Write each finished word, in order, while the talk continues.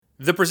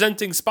The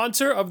presenting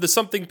sponsor of the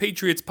Something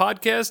Patriots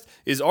podcast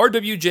is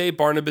RWJ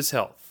Barnabas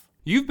Health.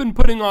 You've been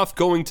putting off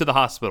going to the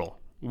hospital.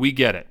 We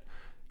get it.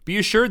 Be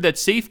assured that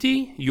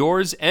safety,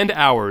 yours and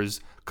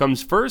ours,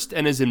 comes first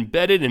and is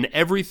embedded in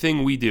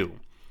everything we do.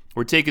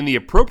 We're taking the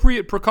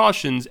appropriate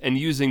precautions and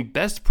using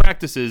best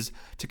practices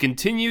to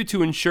continue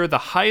to ensure the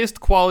highest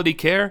quality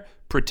care,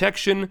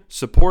 protection,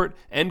 support,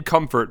 and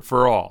comfort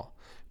for all.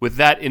 With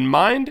that in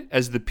mind,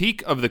 as the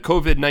peak of the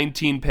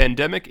COVID-19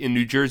 pandemic in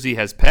New Jersey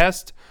has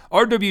passed,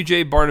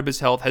 RWJ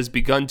Barnabas Health has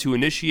begun to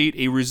initiate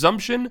a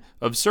resumption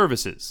of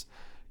services,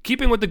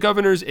 keeping with the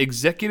governor's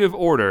executive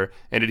order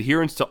and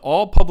adherence to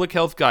all public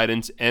health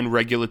guidance and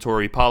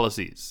regulatory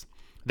policies.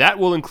 That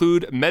will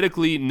include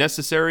medically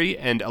necessary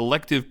and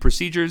elective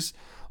procedures.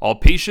 All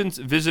patients,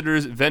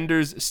 visitors,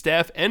 vendors,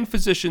 staff, and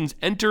physicians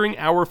entering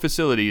our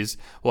facilities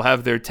will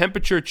have their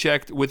temperature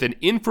checked with an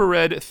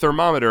infrared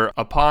thermometer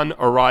upon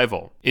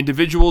arrival.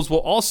 Individuals will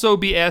also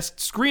be asked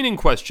screening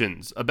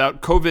questions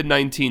about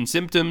COVID-19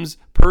 symptoms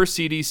per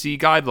CDC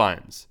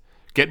guidelines.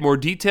 Get more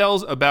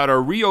details about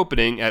our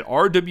reopening at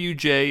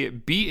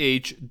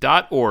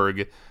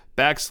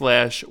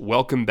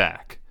rwjbh.org/welcome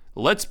back.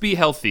 Let's be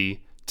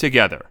healthy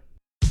together.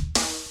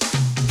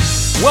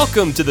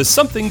 Welcome to the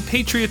Something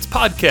Patriots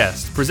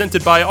podcast,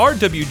 presented by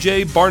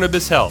RWJ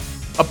Barnabas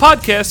Health, a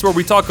podcast where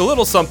we talk a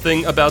little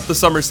something about the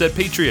Somerset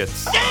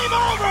Patriots. Game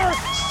over!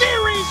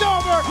 Series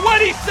over!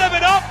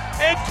 27 up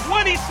and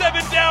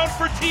 27 down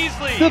for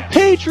Teasley. The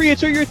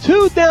Patriots are your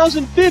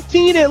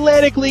 2015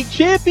 Atlantic League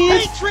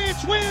champions.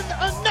 Patriots win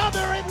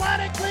another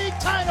Atlantic League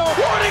title.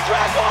 Warning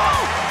track ball!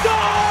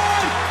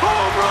 Gone!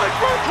 Home run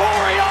for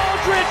Corey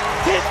Aldrich!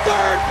 His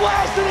third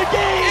blast of the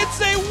game! It's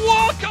a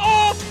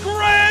walk-off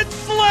grand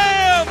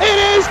slam! It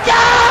is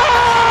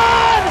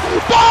gone!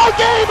 Ball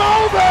game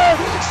over!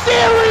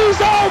 Series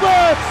over!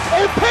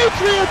 And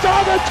Patriots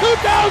are the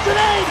 2008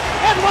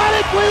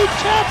 Atlantic League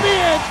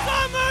champions!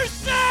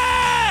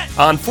 Somerset!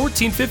 On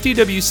 1450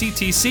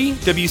 WCTC,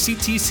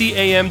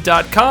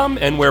 WCTCAM.com,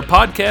 and where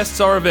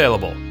podcasts are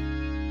available.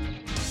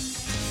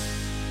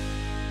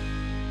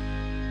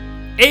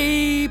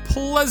 A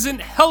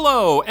pleasant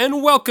hello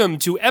and welcome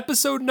to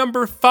episode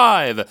number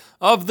 5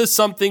 of the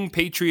Something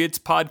Patriots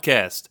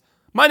podcast.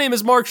 My name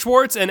is Mark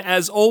Schwartz, and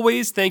as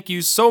always, thank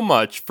you so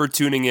much for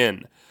tuning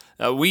in.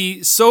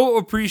 We so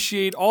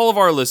appreciate all of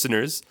our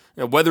listeners,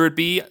 whether it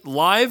be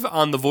live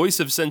on the Voice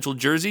of Central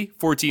Jersey,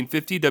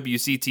 1450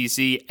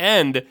 WCTC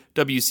and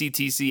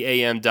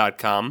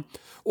WCTCAM.com,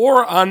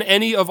 or on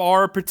any of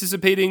our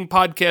participating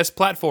podcast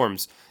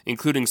platforms,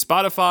 including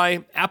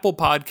Spotify, Apple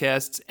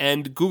Podcasts,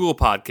 and Google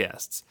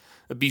Podcasts.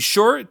 Be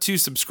sure to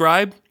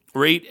subscribe,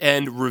 rate,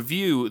 and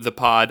review the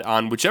pod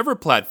on whichever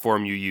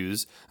platform you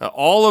use.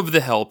 All of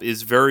the help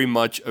is very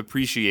much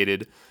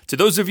appreciated. To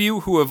those of you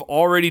who have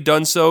already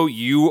done so,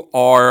 you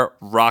are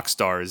rock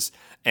stars,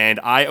 and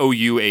I owe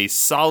you a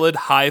solid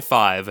high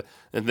five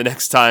the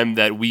next time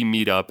that we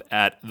meet up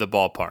at the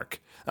ballpark.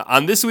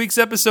 On this week's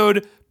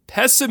episode,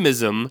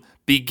 pessimism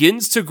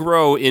begins to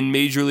grow in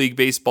Major League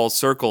Baseball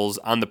circles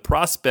on the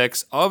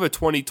prospects of a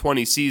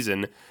 2020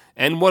 season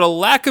and what a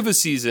lack of a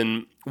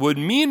season would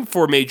mean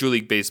for Major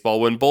League Baseball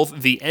when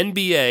both the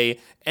NBA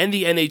and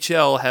the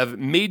NHL have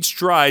made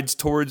strides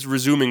towards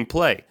resuming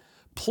play.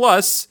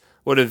 Plus,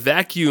 would a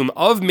vacuum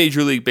of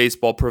Major League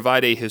Baseball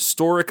provide a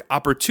historic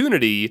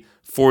opportunity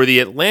for the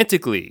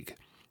Atlantic League?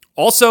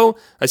 Also,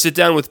 I sit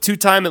down with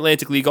two-time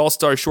Atlantic League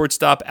All-Star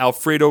shortstop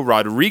Alfredo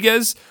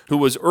Rodriguez, who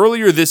was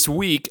earlier this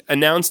week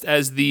announced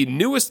as the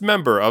newest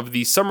member of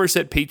the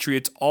Somerset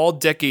Patriots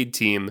All-Decade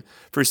team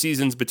for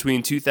seasons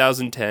between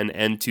 2010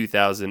 and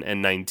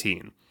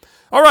 2019.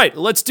 All right,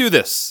 let's do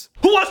this.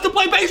 Who wants to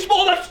play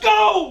baseball? Let's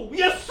go!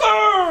 Yes,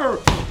 sir!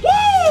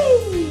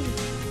 Woo!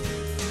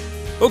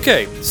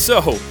 Okay,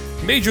 so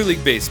Major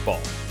League Baseball.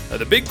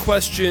 The big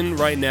question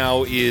right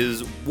now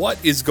is what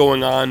is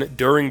going on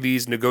during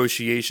these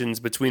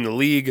negotiations between the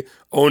league,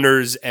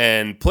 owners,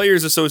 and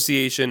Players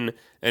Association,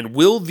 and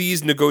will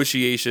these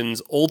negotiations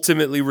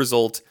ultimately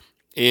result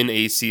in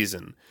a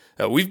season?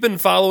 We've been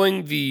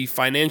following the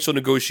financial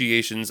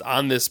negotiations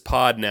on this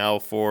pod now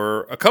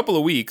for a couple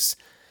of weeks,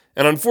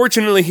 and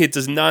unfortunately it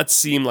does not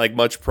seem like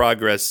much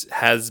progress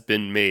has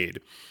been made.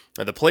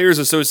 The Players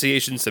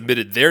Association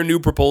submitted their new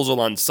proposal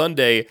on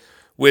Sunday,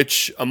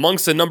 which,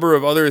 amongst a number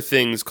of other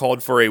things,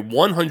 called for a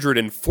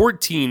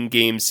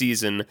 114-game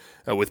season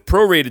with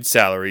prorated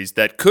salaries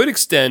that could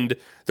extend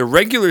the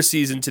regular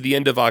season to the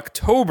end of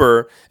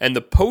October and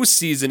the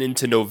postseason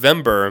into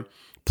November,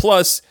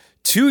 plus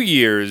 2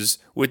 years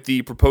with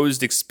the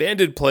proposed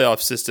expanded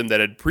playoff system that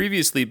had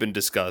previously been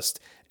discussed,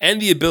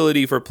 and the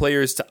ability for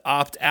players to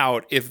opt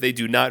out if they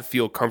do not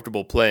feel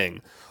comfortable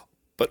playing.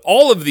 But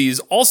all of these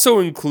also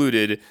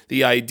included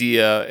the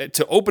idea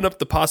to open up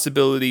the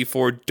possibility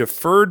for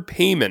deferred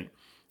payment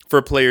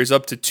for players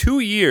up to 2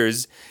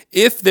 years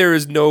if there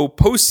is no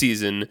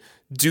postseason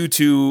due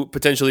to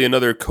potentially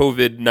another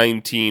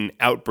COVID-19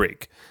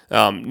 outbreak.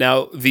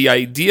 Now, the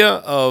idea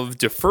of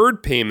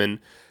deferred payment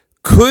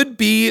could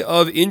be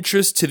of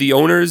interest to the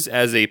owners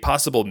as a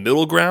possible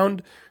middle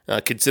ground.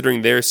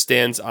 considering their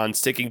stance on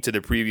sticking to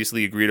the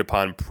previously agreed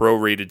upon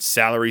prorated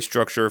salary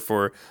structure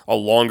for a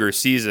longer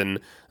season.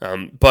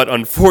 But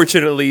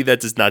unfortunately, that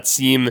does not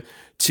seem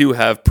to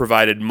have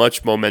provided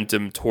much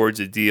momentum towards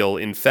a deal.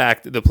 In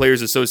fact, the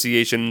Players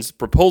Association's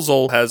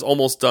proposal has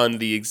almost done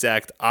the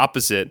exact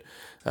opposite.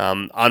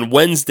 On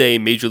Wednesday,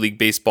 Major League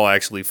Baseball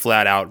actually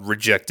flat out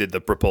rejected the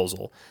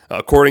proposal.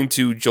 According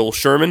to Joel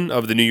Sherman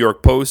of the New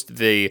York Post,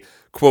 they,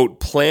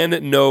 quote,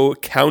 plan no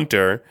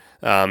counter.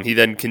 He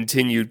then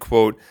continued,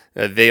 quote,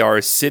 they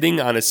are sitting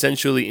on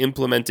essentially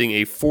implementing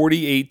a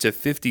 48 to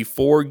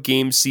 54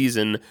 game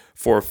season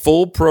for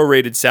full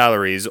prorated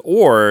salaries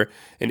or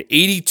an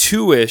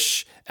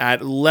 82-ish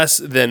at less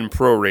than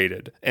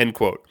prorated, end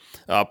quote.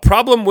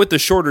 Problem with the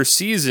shorter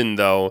season,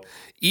 though,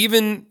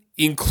 even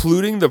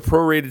including the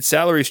prorated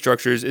salary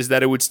structures, is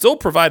that it would still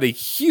provide a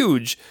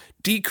huge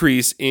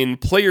decrease in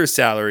player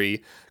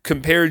salary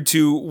compared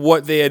to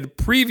what they had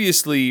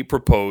previously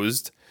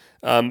proposed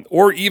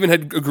or even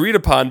had agreed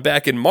upon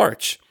back in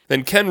March.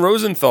 Then Ken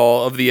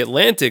Rosenthal of The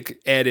Atlantic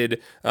added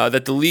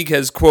that the league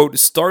has, quote,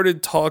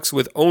 started talks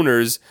with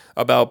owners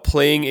about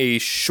playing a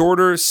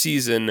shorter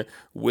season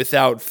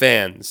without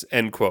fans,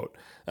 end quote.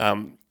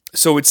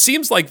 So it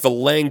seems like the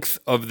length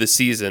of the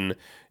season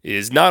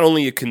is not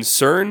only a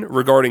concern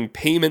regarding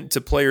payment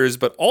to players,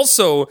 but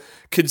also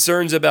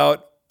concerns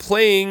about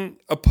playing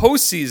a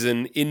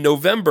postseason in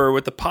November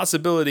with the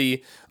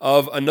possibility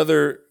of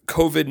another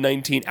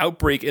COVID-19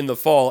 outbreak in the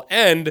fall,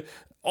 and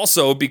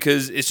also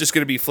because it's just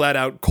going to be flat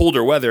out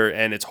colder weather,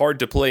 and it's hard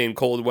to play in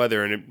cold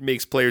weather, and it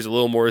makes players a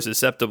little more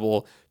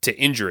susceptible to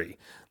injury.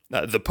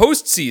 The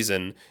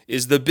postseason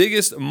is the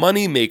biggest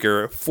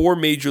moneymaker for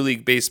Major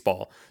League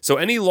Baseball. So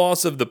any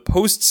loss of the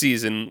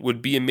postseason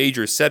would be a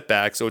major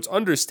setback. So it's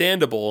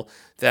understandable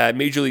that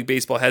Major League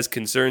Baseball has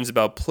concerns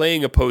about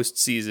playing a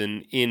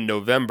postseason in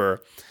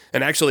November.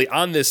 And actually,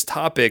 on this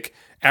topic,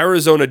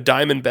 Arizona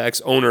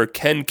Diamondbacks owner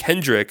Ken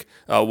Kendrick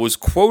was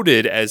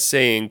quoted as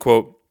saying,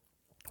 quote,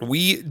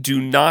 we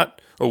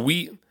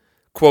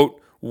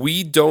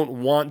don't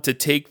want to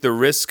take the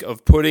risk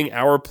of putting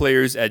our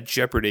players at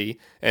jeopardy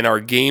and our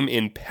game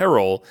in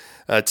peril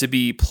to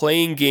be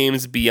playing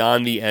games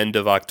beyond the end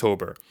of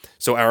October.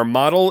 So our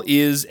model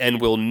is and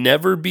will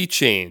never be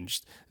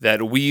changed,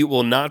 that we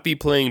will not be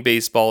playing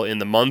baseball in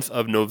the month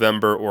of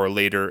November or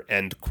later,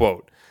 end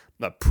quote.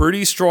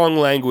 Pretty strong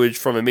language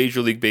from a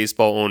Major League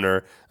Baseball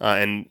owner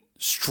and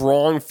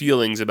strong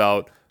feelings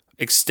about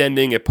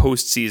extending a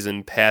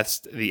postseason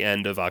past the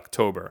end of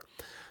October.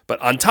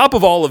 But on top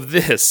of all of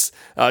this,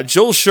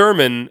 Joel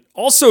Sherman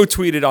also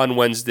tweeted on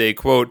Wednesday,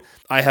 quote,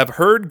 I have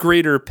heard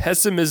greater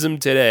pessimism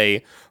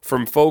today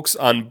from folks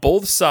on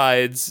both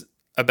sides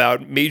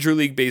about Major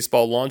League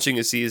Baseball launching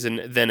a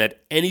season than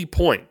at any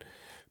point.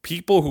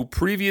 People who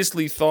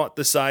previously thought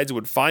the sides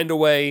would find a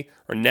way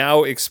are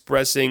now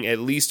expressing at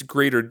least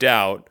greater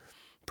doubt,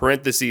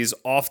 parentheses,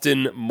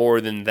 often more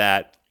than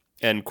that,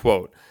 end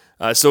quote.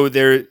 So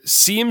there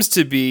seems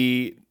to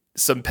be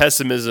some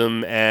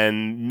pessimism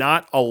and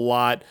not a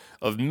lot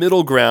of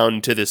middle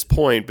ground to this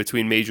point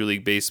between Major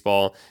League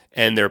Baseball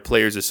and their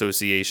Players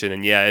Association.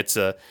 And yeah, it's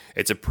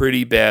a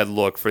pretty bad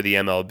look for the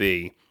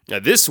MLB. Now,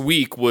 this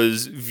week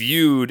was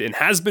viewed and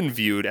has been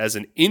viewed as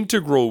an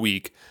integral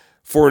week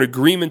for an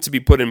agreement to be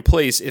put in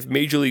place if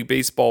Major League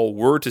Baseball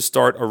were to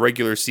start a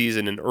regular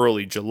season in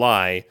early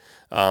July.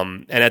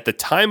 And at the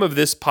time of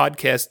this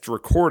podcast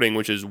recording,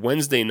 which is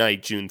Wednesday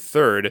night, June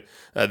 3rd,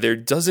 there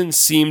doesn't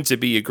seem to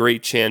be a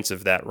great chance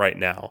of that right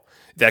now.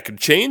 That could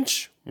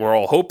change. We're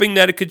all hoping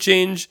that it could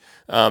change.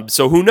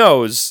 So who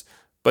knows?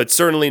 But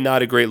certainly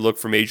not a great look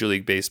for Major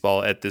League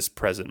Baseball at this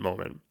present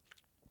moment.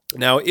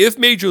 Now, if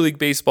Major League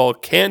Baseball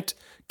can't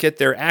get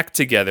their act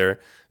together,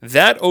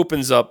 that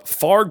opens up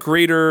far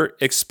greater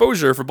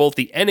exposure for both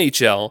the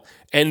NHL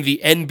and the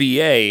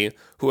NBA,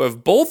 who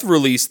have both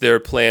released their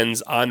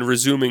plans on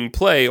resuming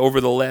play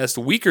over the last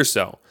week or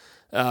so.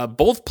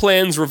 Both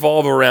plans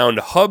revolve around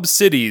hub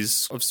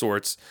cities of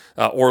sorts,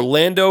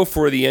 Orlando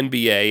for the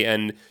NBA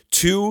and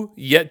two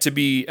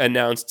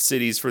yet-to-be-announced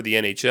cities for the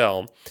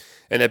NHL.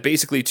 And that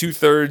basically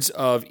 2/3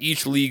 of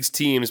each league's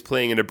teams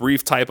playing in a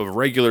brief type of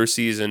regular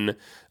season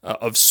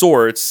of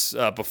sorts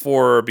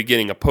before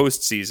beginning a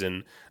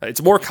postseason.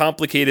 It's more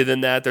complicated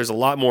than that. There's a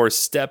lot more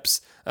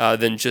steps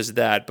than just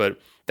that, but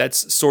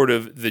that's sort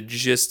of the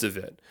gist of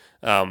it.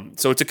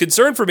 So it's a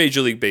concern for Major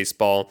League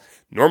Baseball.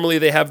 Normally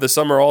they have the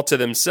summer all to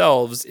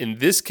themselves. In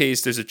this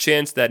case, there's a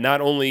chance that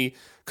not only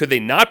could they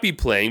not be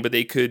playing, but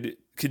they could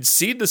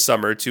concede the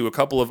summer to a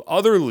couple of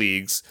other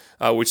leagues,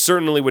 which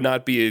certainly would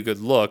not be a good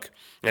look.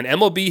 And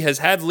MLB has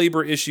had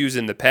labor issues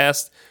in the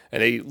past,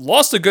 and they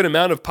lost a good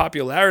amount of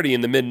popularity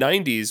in the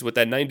mid-90s with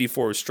that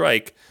 94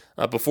 strike.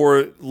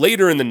 Before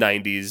later in the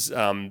 90s,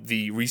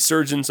 the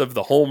resurgence of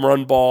the home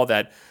run ball,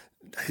 that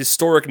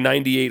historic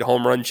 98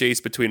 home run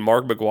chase between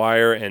Mark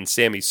McGwire and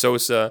Sammy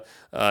Sosa,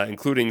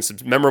 including some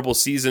memorable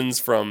seasons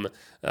from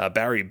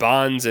Barry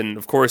Bonds, and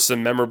of course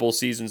some memorable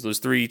seasons, those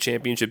three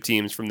championship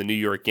teams from the New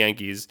York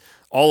Yankees.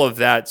 all of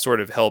that sort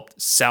of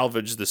helped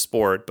salvage the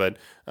sport, but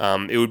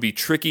it would be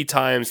tricky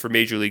times for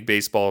Major League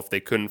Baseball if they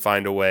couldn't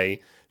find a way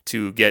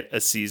to get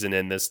a season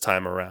in this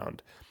time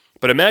around.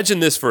 But imagine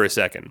this for a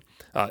second.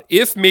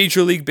 If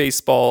Major League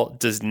Baseball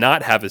does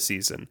not have a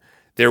season,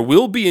 there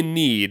will be a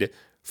need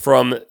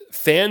from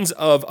fans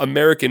of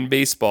American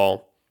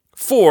baseball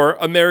for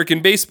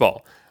American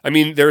baseball. I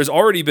mean, there has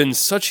already been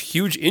such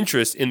huge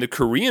interest in the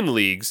Korean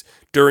leagues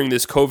during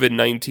this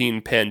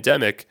COVID-19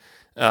 pandemic.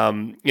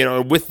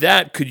 With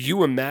that, could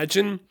you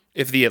imagine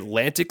if the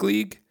Atlantic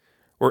League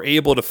were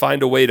able to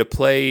find a way to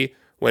play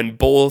when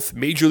both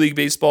Major League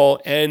Baseball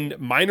and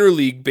minor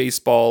league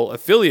baseball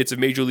affiliates of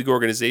major league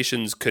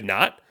organizations could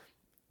not?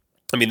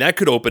 I mean, that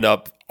could open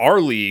up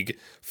our league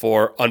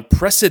for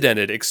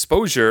unprecedented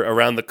exposure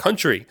around the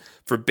country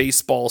for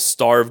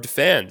baseball-starved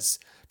fans.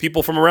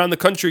 People from around the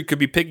country could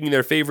be picking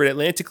their favorite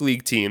Atlantic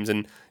League teams,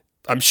 and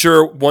I'm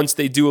sure once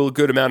they do a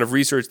good amount of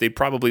research, they'd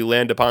probably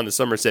land upon the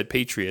Somerset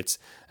Patriots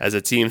as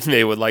a team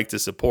they would like to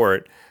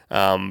support.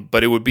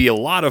 But it would be a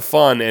lot of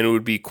fun, and it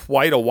would be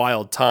quite a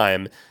wild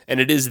time. And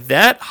it is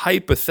that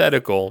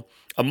hypothetical,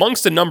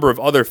 amongst a number of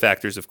other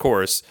factors, of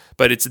course,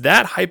 but it's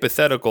that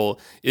hypothetical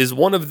is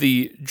one of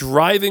the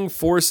driving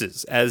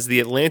forces as the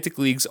Atlantic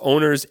League's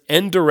owners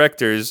and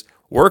directors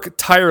work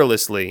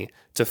tirelessly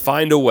to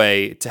find a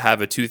way to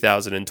have a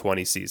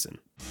 2020 season.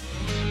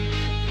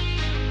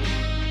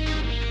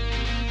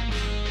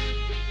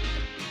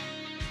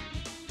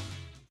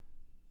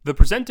 The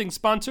presenting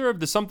sponsor of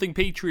the Something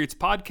Patriots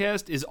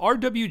podcast is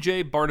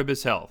RWJ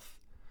Barnabas Health.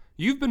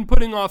 You've been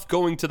putting off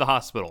going to the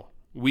hospital.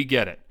 We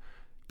get it.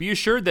 Be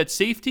assured that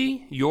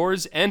safety,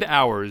 yours and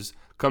ours,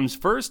 comes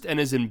first and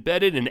is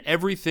embedded in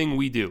everything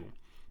we do.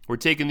 We're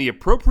taking the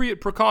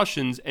appropriate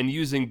precautions and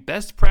using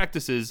best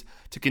practices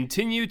to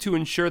continue to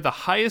ensure the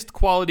highest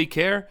quality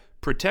care,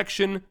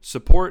 protection,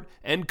 support,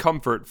 and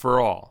comfort for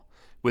all.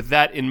 With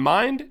that in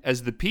mind,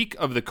 as the peak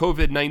of the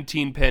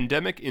COVID-19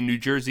 pandemic in New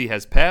Jersey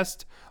has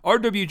passed,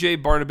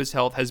 RWJ Barnabas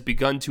Health has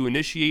begun to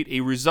initiate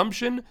a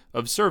resumption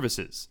of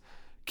services,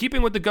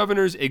 keeping with the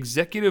governor's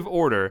executive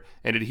order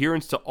and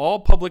adherence to all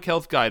public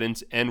health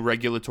guidance and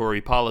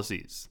regulatory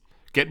policies.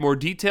 Get more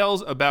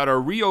details about our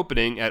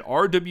reopening at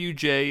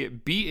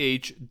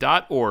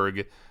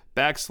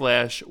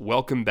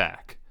rwjbh.org/welcome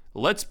back.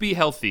 Let's be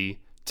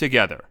healthy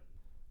together.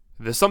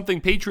 The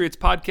Something Patriots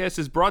podcast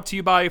is brought to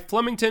you by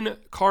Flemington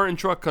Car and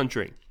Truck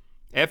Country.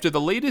 After the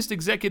latest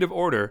executive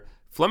order,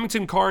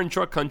 Flemington Car and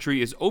Truck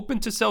Country is open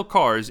to sell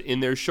cars in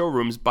their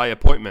showrooms by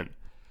appointment.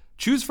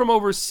 Choose from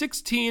over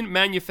 16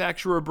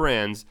 manufacturer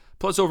brands,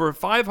 plus over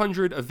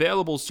 500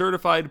 available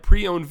certified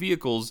pre-owned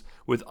vehicles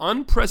with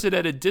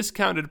unprecedented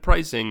discounted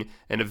pricing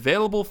and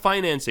available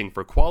financing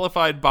for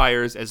qualified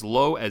buyers as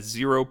low as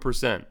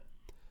 0%.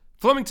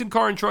 Flemington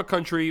Car and Truck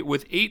Country,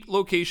 with 8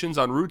 locations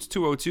on routes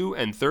 202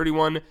 and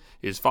 31,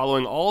 is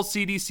following all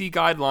CDC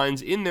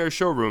guidelines in their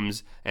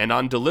showrooms and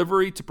on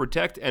delivery to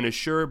protect and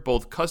assure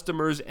both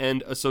customers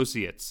and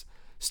associates.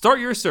 Start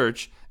your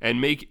search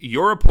and make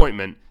your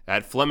appointment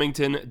at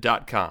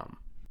Flemington.com.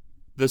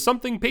 The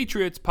Something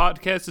Patriots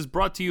podcast is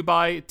brought to you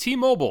by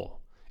T-Mobile.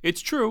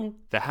 It's true,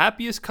 the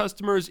happiest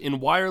customers in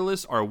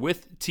wireless are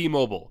with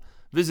T-Mobile.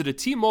 Visit a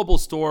T-Mobile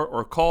store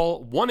or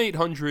call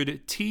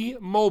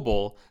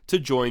 1-800-T-MOBILE to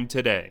join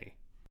today.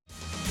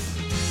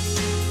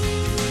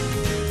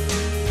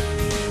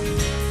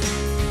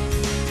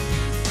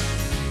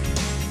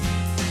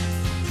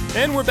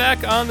 And we're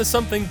back on the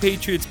Something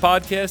Patriots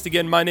podcast.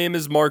 Again, my name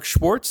is Mark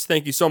Schwartz.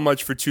 Thank you so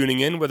much for tuning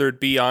in, whether it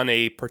be on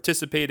a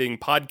participating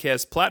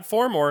podcast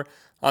platform or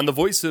on the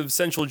voice of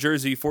Central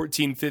Jersey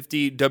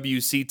 1450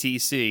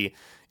 WCTC.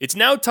 It's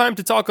now time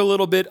to talk a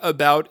little bit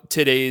about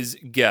today's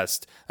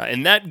guest.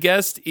 And that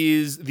guest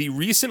is the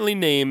recently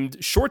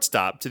named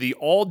shortstop to the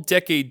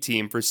All-Decade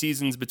team for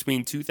seasons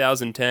between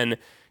 2010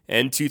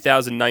 and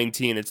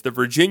 2019. It's the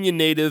Virginia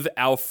native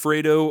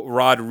Alfredo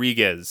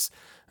Rodriguez.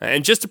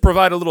 And just to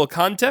provide a little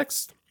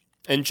context,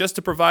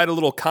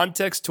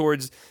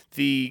 towards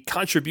the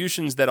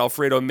contributions that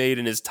Alfredo made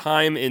in his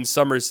time in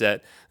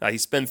Somerset, he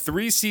spent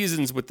 3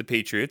 seasons with the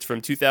Patriots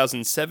from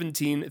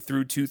 2017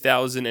 through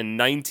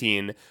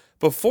 2019.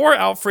 Before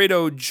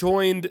Alfredo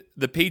joined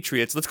the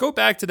Patriots, let's go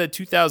back to that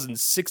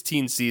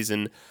 2016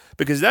 season,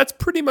 because that's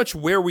pretty much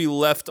where we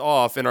left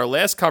off in our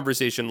last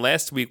conversation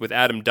last week with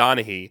Adam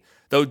Donahue.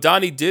 Though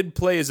Donnie did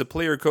play as a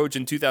player coach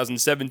in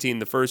 2017,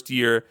 the first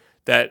year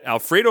that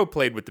Alfredo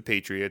played with the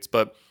Patriots,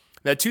 but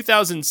that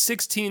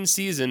 2016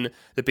 season,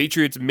 the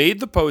Patriots made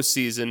the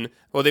postseason.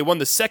 Well, they won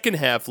the second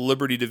half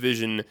Liberty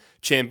Division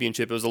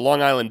championship. It was the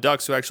Long Island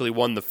Ducks who actually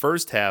won the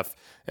first half.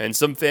 And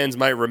some fans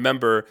might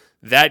remember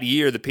that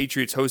year the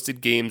Patriots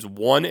hosted games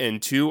 1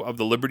 and 2 of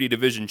the Liberty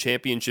Division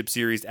Championship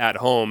Series at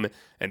home,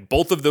 and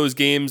both of those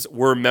games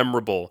were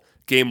memorable.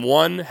 Game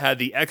 1 had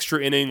the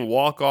extra inning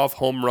walk-off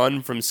home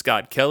run from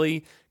Scott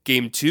Kelly.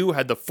 Game 2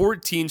 had the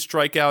 14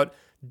 strikeout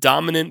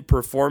dominant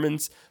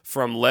performance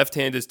from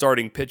left-handed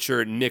starting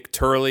pitcher Nick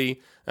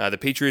Turley. The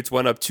Patriots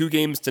went up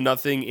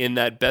 2-0 in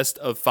that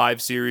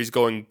best-of-5 series,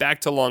 going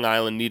back to Long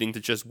Island, needing to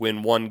just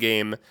win one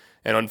game.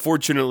 And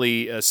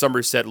unfortunately,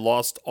 Somerset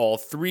lost all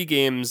 3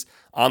 games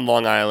on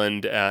Long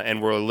Island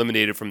and were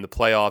eliminated from the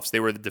playoffs. They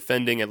were the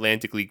defending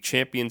Atlantic League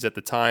champions at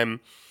the time,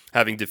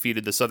 having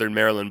defeated the Southern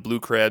Maryland Blue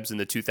Crabs in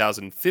the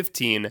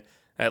 2015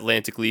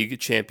 Atlantic League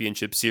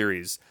Championship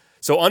Series.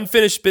 So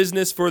unfinished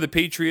business for the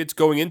Patriots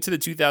going into the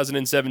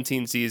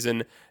 2017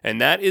 season, and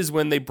that is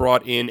when they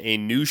brought in a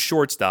new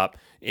shortstop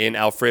in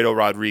Alfredo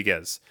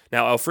Rodriguez.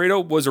 Now,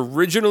 Alfredo was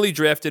originally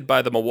drafted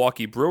by the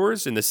Milwaukee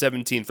Brewers in the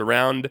 17th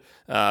round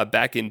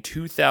back in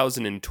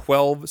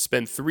 2012,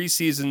 spent 3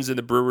 seasons in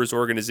the Brewers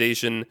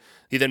organization.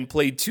 He then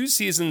played 2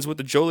 seasons with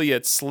the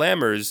Joliet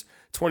Slammers,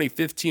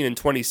 2015 and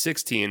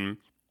 2016.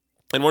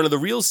 And one of the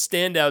real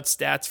standout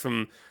stats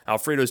from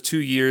Alfredo's 2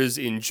 years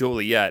in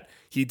Joliet,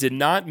 he did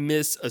not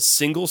miss a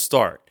single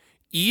start.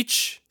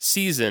 Each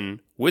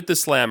season with the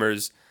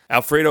Slammers,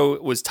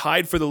 Alfredo was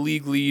tied for the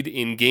league lead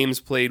in games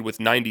played with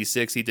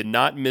 96. He did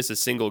not miss a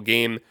single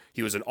game.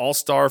 He was an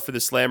all-star for the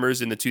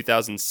Slammers in the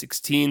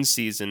 2016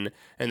 season,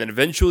 and then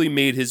eventually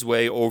made his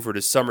way over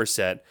to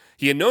Somerset.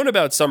 He had known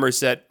about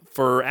Somerset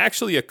for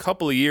actually a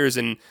couple of years,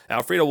 and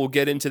Alfredo will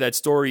get into that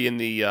story in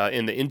the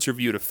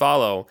interview to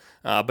follow.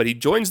 But he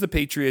joins the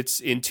Patriots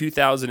in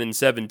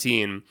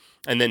 2017,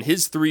 and then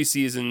his 3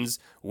 seasons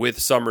with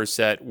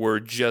Somerset were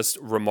just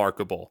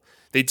remarkable.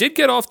 They did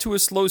get off to a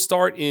slow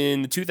start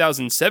in the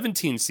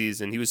 2017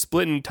 season. He was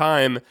splitting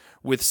time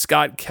with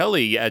Scott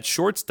Kelly at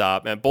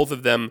shortstop, and both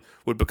of them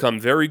would become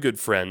very good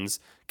friends.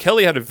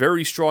 Kelly had a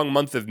very strong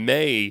month of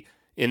May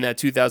in that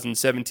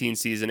 2017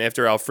 season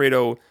after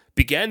Alfredo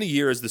began the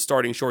year as the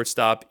starting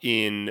shortstop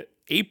in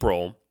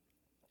April.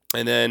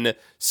 And then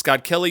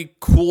Scott Kelly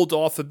cooled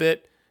off a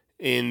bit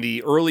in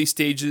the early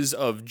stages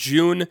of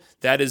June.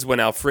 That is when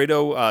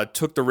Alfredo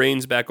took the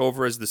reins back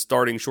over as the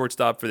starting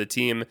shortstop for the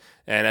team.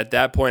 And at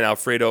that point,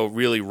 Alfredo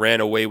really ran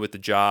away with the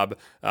job.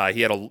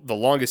 He had the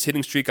longest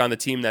hitting streak on the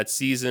team that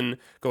season,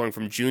 going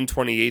from June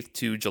 28th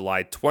to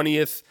July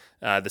 20th.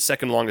 The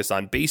second longest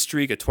on base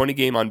streak, a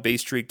 20-game on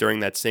base streak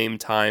during that same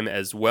time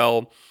as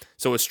well.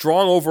 So a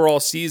strong overall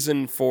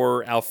season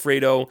for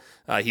Alfredo.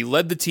 He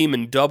led the team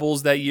in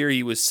doubles that year.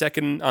 He was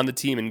second on the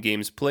team in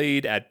games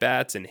played,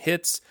 at-bats, and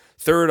hits.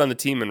 Third on the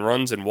team in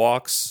runs and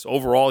walks.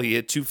 Overall, he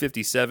hit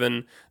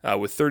 .257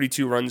 with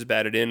 32 runs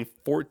batted in,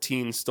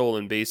 14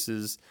 stolen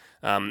bases.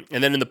 And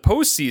then in the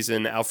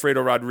postseason,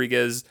 Alfredo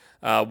Rodriguez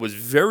was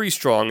very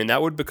strong, and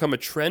that would become a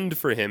trend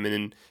for him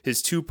in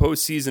his 2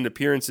 postseason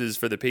appearances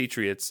for the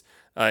Patriots.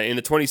 In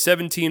the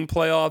 2017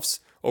 playoffs,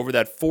 over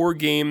that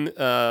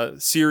 4-game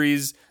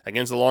series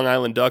against the Long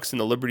Island Ducks in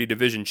the Liberty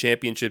Division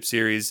Championship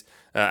Series,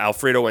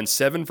 Alfredo went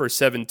 7 for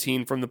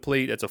 17 from the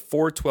plate. That's a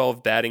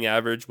 .412 batting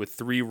average with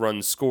 3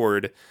 runs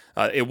scored.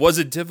 It was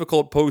a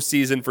difficult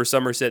postseason for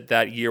Somerset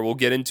that year. We'll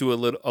get into a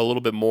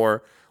little bit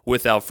more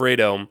with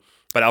Alfredo.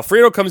 But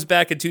Alfredo comes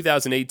back in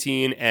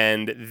 2018,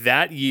 and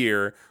that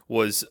year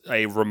was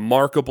a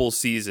remarkable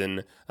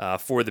season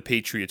for the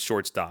Patriots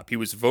shortstop. He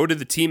was voted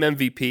the team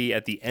MVP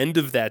at the end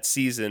of that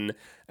season,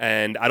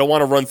 and I don't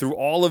want to run through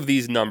all of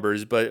these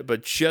numbers,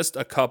 but just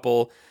a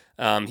couple.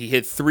 He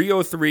hit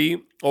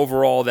 .303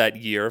 overall that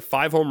year,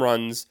 5 home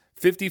runs,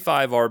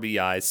 55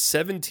 RBIs,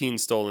 17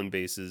 stolen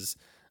bases,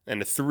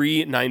 and a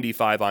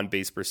 .395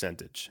 on-base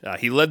percentage.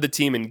 He led the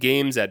team in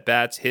games,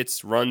 at-bats,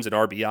 hits, runs, and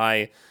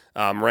RBI,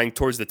 ranked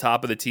towards the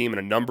top of the team in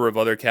a number of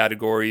other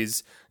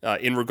categories.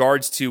 In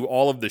regards to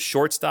all of the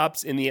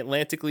shortstops in the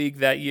Atlantic League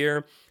that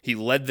year, he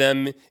led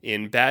them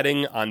in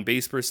batting,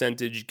 on-base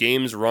percentage,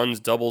 games, runs,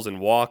 doubles, and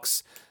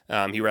walks.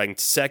 He ranked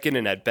second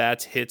in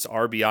at-bats, hits,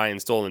 RBI,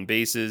 and stolen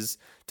bases.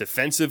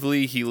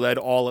 Defensively, he led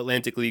all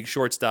Atlantic League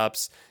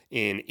shortstops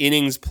in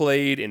innings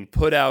played, in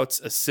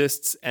putouts,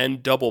 assists,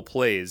 and double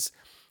plays.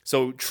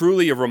 So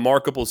truly a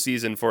remarkable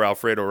season for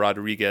Alfredo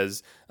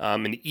Rodriguez.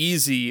 An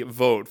easy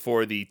vote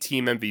for the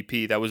team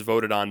MVP that was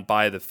voted on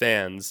by the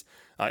fans.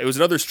 It was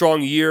another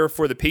strong year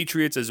for the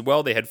Patriots as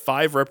well. They had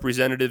 5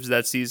 representatives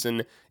that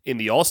season in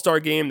the All-Star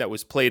game that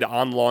was played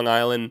on Long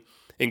Island,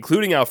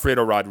 including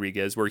Alfredo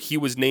Rodriguez, where he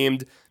was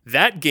named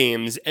that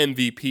game's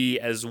MVP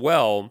as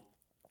well.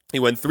 He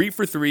went 3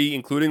 for 3,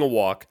 including a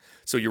walk,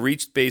 so he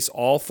reached base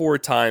all 4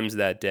 times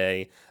that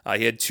day.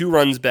 He had 2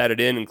 runs batted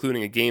in,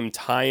 including a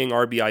game-tying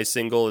RBI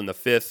single in the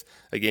 5th,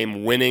 a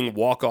game-winning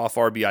walk-off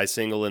RBI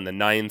single in the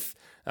 9th.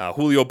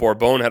 Julio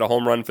Borbon had a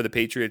home run for the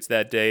Patriots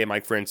that day.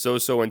 Mike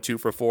Francoso went 2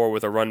 for 4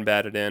 with a run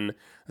batted in.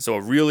 So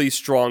a really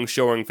strong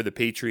showing for the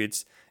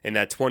Patriots in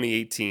that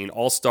 2018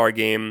 All-Star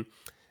game.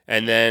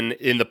 And then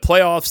in the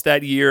playoffs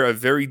that year, a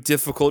very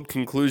difficult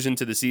conclusion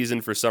to the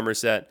season for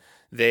Somerset.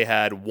 They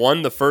had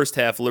won the first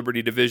half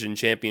Liberty Division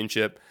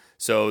Championship.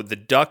 So the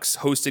Ducks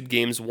hosted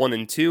games 1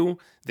 and 2.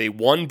 They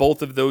won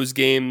both of those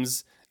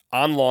games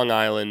on Long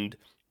Island.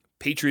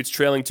 Patriots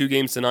trailing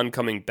 2-0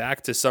 coming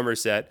back to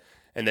Somerset.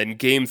 And then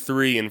game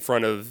 3 in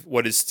front of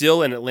what is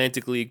still an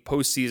Atlantic League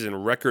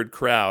postseason record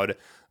crowd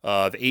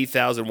of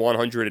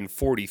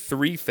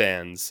 8,143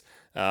 fans.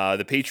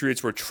 The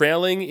Patriots were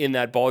trailing in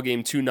that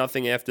ballgame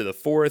 2-0 after the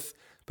 4th.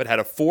 but had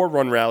a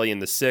 4-run rally in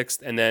the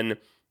 6th, and then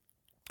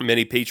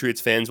many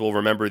Patriots fans will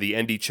remember the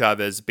Endy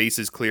Chavez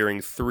bases-clearing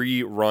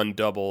 3-run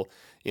double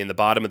in the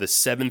bottom of the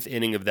 7th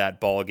inning of that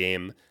ball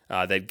game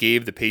that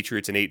gave the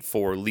Patriots an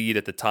 8-4 lead.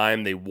 At the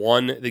time, they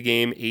won the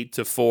game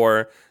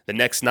 8-4. The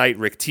next night,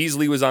 Rick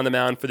Teasley was on the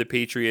mound for the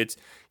Patriots.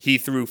 He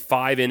threw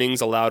 5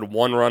 innings, allowed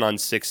 1 run on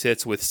 6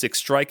 hits with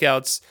 6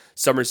 strikeouts.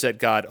 Somerset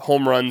got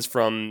home runs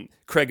from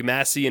Craig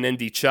Massey and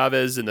Endy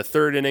Chavez in the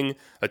 3rd inning,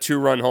 a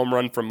 2-run home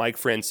run from Mike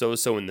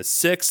Francoso in the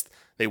 6th.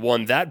 They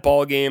won that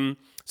ball game.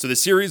 So the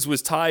series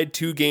was tied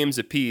 2 games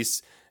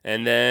apiece,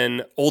 and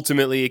then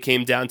ultimately it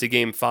came down to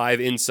Game 5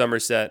 in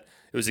Somerset.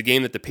 It was a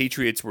game that the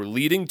Patriots were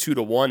leading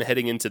 2-1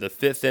 heading into the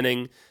 5th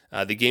inning.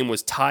 The game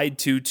was tied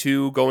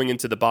 2-2 going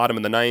into the bottom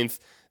of the 9th.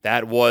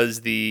 That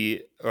was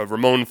the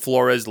Ramon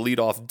Flores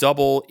leadoff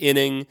double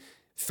inning.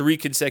 3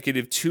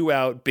 consecutive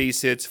 2-out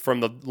base hits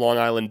from the Long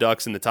Island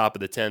Ducks in the top of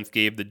the 10th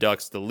gave the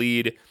Ducks the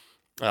lead.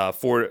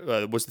 Was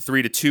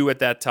 3-2 at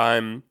that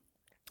time.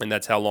 And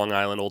that's how Long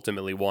Island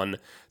ultimately won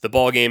the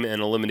ball game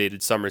and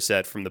eliminated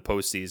Somerset from the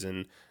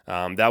postseason.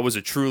 That was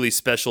a truly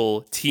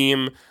special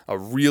team, a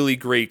really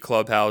great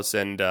clubhouse,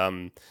 and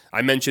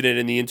I mentioned it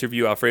in the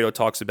interview. Alfredo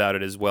talks about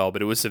it as well.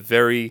 But it was a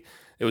very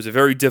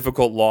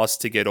difficult loss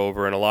to get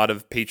over, and a lot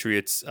of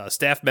Patriots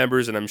staff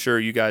members, and I'm sure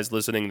you guys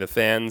listening, the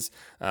fans,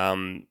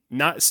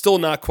 still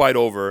not quite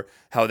over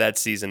how that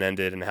season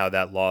ended and how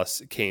that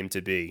loss came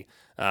to be.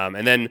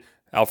 And then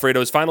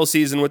Alfredo's final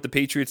season with the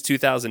Patriots,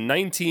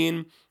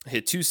 2019,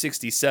 hit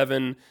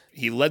 .267.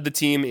 He led the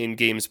team in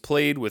games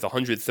played with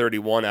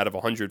 131 out of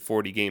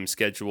 140 games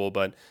scheduled.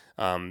 But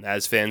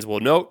as fans will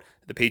note,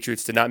 the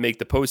Patriots did not make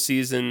the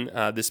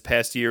postseason this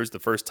past year. It's the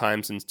first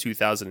time since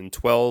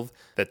 2012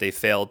 that they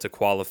failed to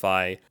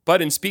qualify.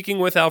 But in speaking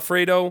with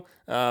Alfredo,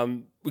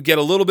 we get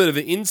a little bit of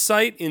an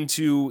insight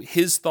into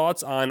his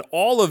thoughts on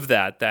all of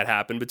that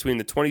happened between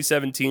the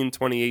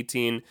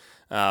 2017-2018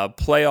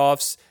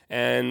 playoffs,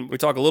 and we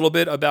talk a little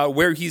bit about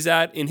where he's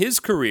at in his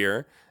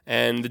career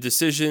and the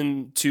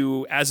decision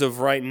to, as of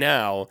right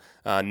now,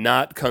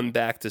 not come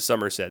back to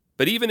Somerset.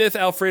 But even if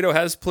Alfredo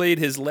has played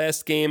his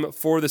last game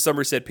for the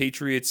Somerset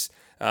Patriots,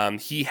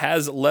 he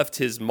has left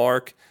his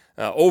mark.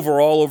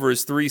 Overall, over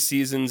his 3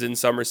 seasons in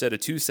Somerset, a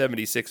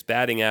 .276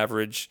 batting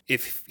average.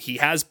 If he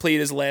has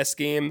played his last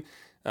game,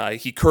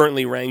 he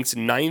currently ranks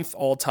 9th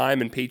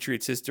all-time in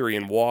Patriots history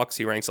in walks.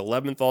 He ranks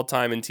 11th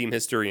all-time in team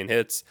history in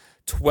hits,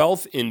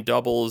 12th in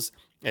doubles,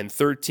 and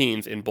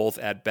 13th in both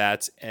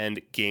at-bats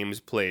and games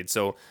played.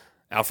 So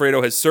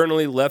Alfredo has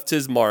certainly left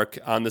his mark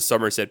on the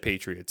Somerset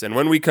Patriots. And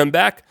when we come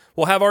back,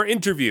 we'll have our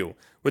interview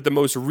with the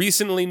most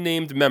recently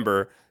named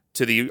member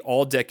to the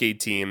all-decade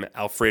team,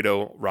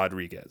 Alfredo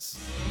Rodriguez.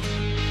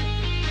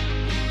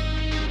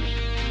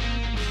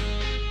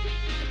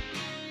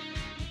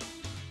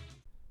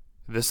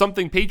 The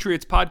Something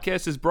Patriots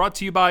podcast is brought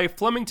to you by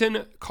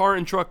Flemington Car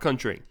and Truck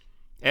Country.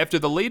 After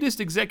the latest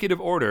executive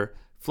order,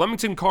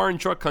 Flemington Car and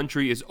Truck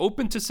Country is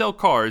open to sell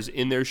cars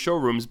in their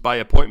showrooms by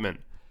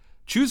appointment.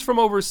 Choose from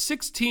over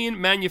 16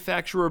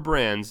 manufacturer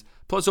brands,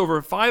 plus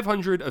over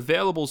 500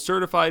 available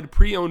certified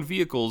pre-owned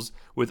vehicles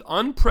with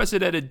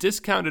unprecedented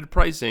discounted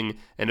pricing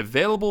and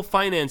available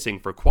financing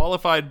for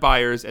qualified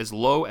buyers as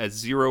low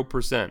as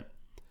 0%.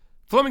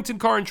 Flemington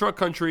Car and Truck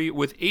Country,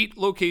 with 8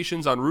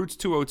 locations on routes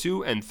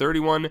 202 and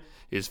 31,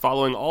 is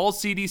following all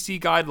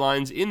CDC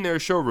guidelines in their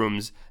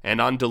showrooms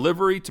and on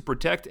delivery to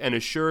protect and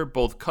assure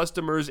both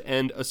customers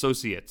and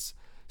associates.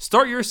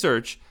 Start your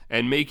search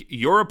and make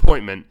your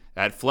appointment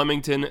at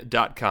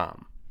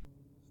Flemington.com.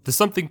 The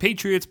Something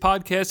Patriots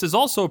podcast is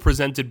also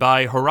presented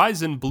by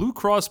Horizon Blue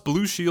Cross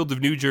Blue Shield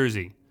of New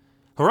Jersey.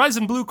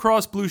 Horizon Blue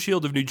Cross Blue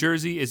Shield of New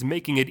Jersey is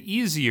making it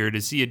easier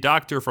to see a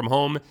doctor from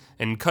home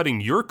and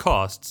cutting your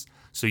costs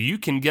so you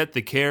can get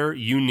the care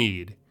you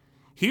need.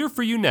 Here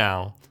for you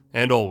now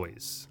and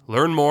always.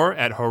 Learn more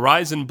at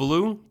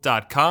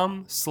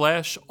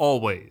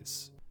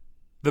horizonblue.com/always.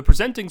 The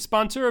presenting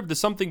sponsor of the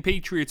Something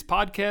Patriots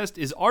podcast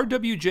is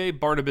RWJ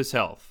Barnabas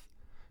Health.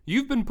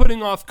 You've been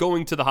putting off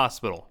going to the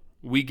hospital.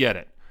 We get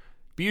it.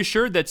 Be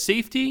assured that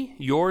safety,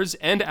 yours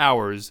and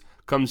ours,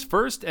 comes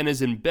first and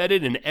is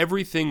embedded in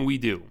everything we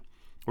do.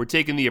 We're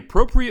taking the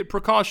appropriate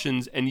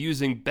precautions and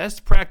using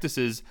best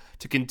practices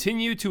to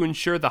continue to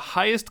ensure the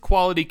highest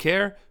quality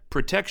care,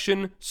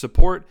 protection,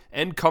 support,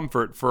 and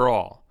comfort for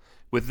all.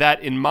 With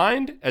that in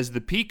mind, as the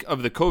peak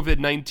of the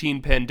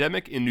COVID-19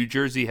 pandemic in New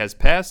Jersey has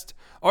passed,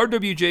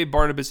 RWJ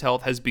Barnabas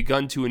Health has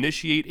begun to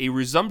initiate a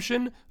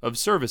resumption of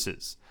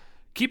services,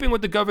 keeping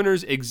with the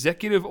governor's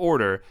executive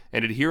order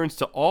and adherence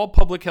to all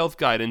public health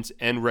guidance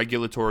and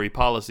regulatory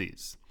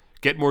policies.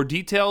 Get more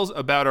details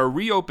about our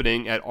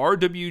reopening at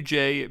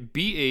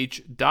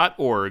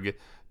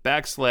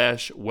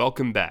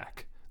rwjbh.org/welcome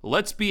back.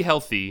 Let's be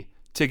healthy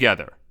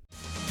together.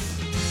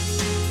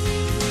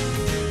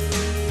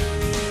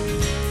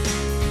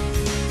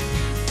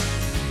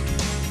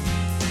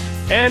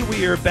 And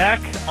we are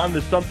back on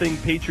the Something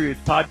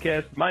Patriots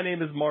podcast. My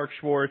name is Mark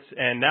Schwartz,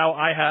 and now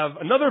I have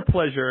another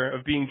pleasure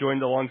of being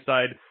joined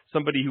alongside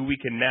somebody who we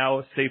can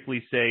now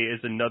safely say is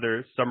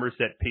another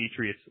Somerset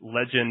Patriots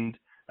legend.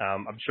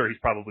 I'm sure he's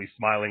probably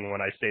smiling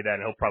when I say that,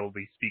 and he'll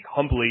probably speak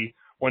humbly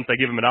once I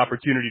give him an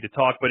opportunity to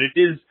talk. But it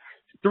is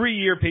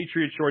 3-year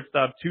Patriot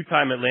shortstop,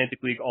 2-time Atlantic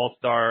League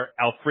All-Star,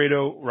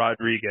 Alfredo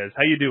Rodriguez.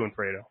 How you doing,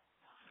 Fredo?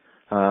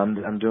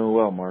 I'm doing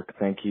well, Mark.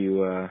 Thank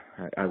you.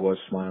 I was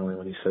smiling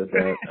when you said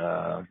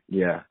that.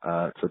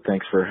 So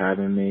thanks for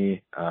having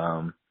me.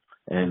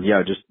 And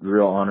yeah, just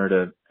real honor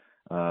to,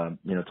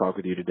 talk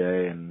with you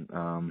today. And,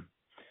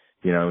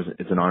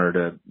 it's an honor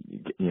to,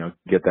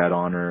 get that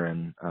honor,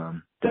 and,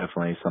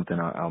 definitely something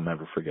I'll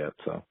never forget.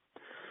 So.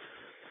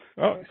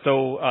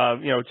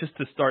 Just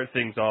to start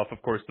things off,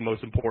 of course, the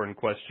most important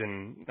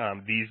question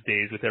these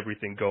days with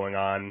everything going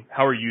on,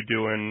 how are you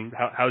doing?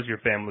 How's your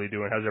family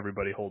doing? How's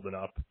everybody holding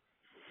up?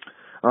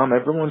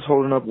 Everyone's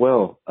holding up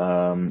well.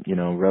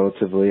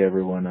 Relatively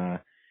everyone,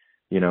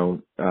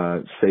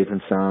 safe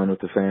and sound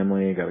with the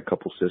family. Got a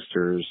couple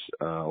sisters,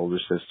 older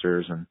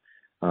sisters, and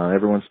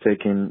everyone's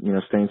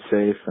staying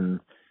safe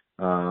and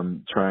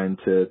trying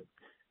to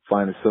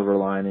find a silver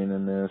lining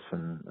in this,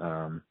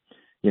 and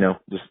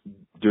just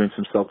doing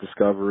some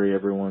self-discovery.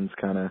 Everyone's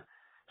kind of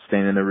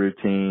staying in the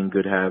routine,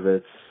 good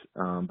habits.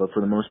 But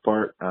for the most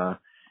part,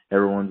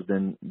 everyone's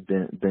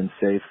been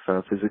safe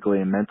physically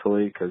and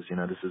mentally, because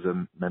this is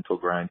a mental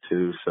grind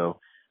too. So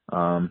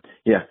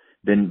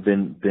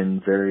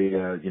been very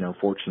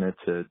fortunate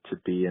to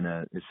be in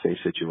a safe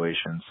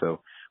situation. So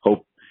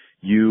hope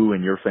you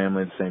and your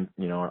family the same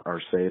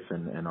are safe,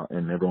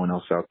 and everyone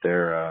else out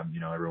there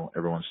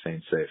everyone's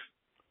staying safe.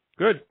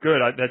 Good.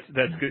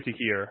 That's good to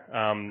hear.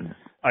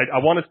 I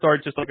want to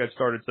start, just like I've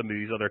started some of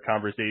these other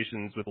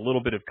conversations, with a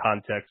little bit of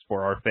context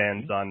for our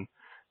fans on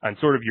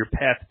sort of your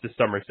path to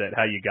Somerset,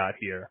 how you got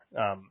here.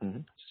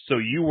 So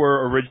you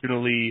were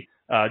originally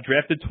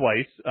drafted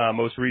twice.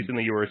 Most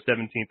recently, you were a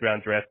 17th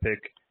round draft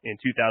pick in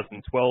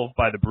 2012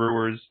 by the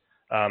Brewers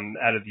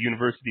out of the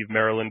University of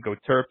Maryland. Go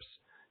Terps.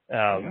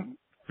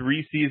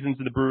 3 seasons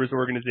in the Brewers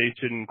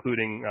organization,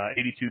 including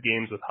 82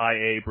 games with High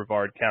A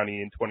Brevard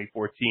County in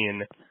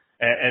 2014.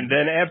 And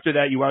then after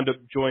that, you wound up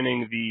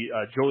joining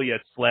the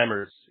Joliet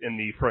Slammers in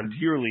the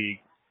Frontier League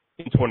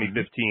in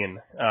 2015.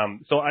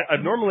 So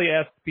I've normally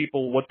asked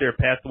people what their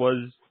path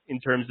was in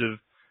terms of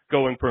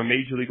going from a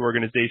major league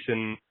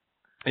organization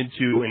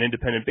into an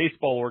independent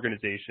baseball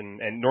organization,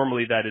 and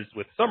normally that is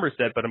with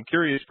Somerset. But I'm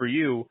curious for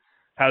you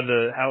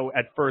how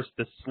at first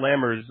the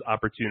Slammers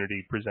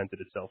opportunity presented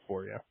itself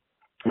for you.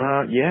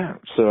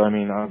 So I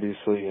mean,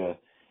 obviously, it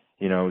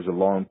was a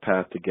long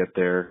path to get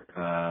there.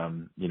 I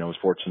was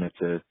fortunate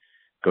to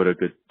go to a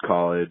good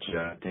college,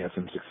 to have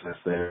some success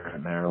there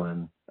at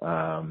Maryland.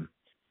 And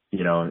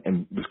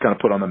was kind of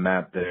put on the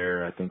map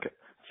there. I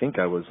think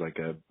I was like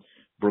a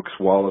Brooks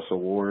Wallace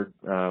Award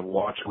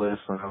watch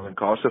list when I was in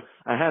college. So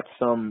I had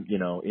some,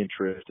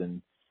 interest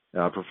in,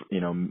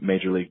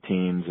 major league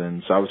teams.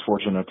 And so I was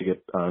fortunate enough to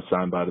get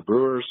signed by the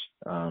Brewers,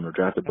 or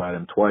drafted by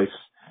them twice.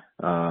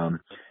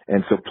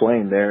 And so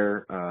playing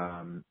there,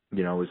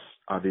 was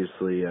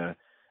obviously a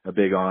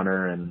big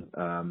honor. And,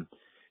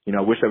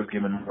 I wish I was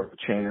given more of a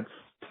chance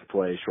to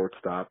play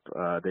shortstop.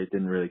 They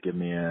didn't really give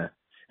me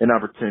an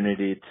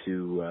opportunity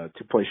to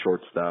play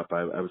shortstop.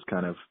 I was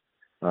kind of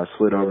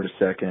slid over to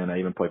second. I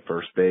even played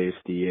first base,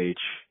 DH.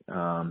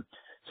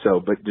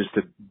 But just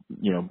to,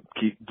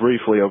 keep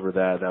briefly over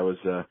that was,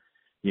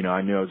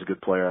 I knew I was a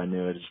good player. I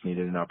knew I just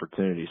needed an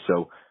opportunity.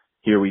 So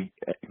here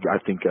I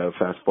think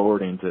fast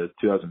forwarding to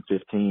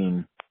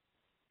 2015,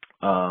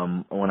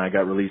 when I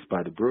got released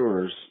by the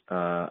Brewers,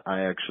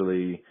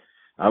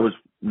 I was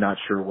not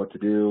sure what to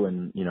do.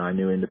 And, I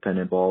knew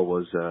independent ball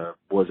was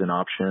an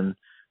option.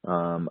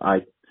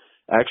 I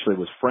actually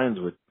was friends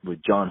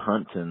with John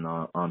Hunton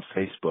on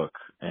Facebook.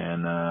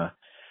 And,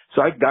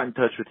 so I got in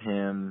touch with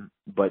him,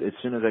 but as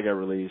soon as I got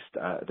released,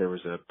 there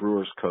was a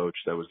Brewers coach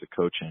that was the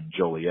coach in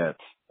Joliet,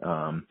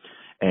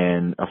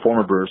 and a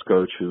former Brewers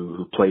coach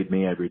who played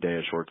me every day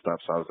at shortstop.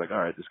 So I was like, all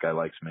right, this guy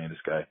likes me.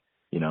 This guy,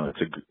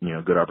 it's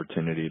a, good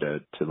opportunity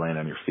to land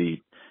on your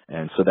feet.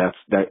 And so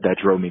that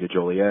drove me to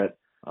Joliet.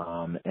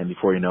 And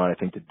before you know it, I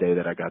think the day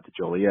that I got to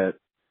Joliet,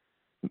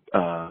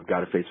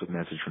 got a Facebook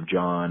message from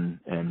John,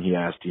 and he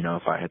asked,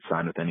 if I had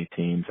signed with any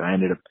teams. I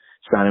ended up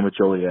signing with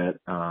Joliet.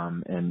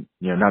 And,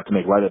 not to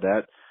make light of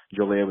that,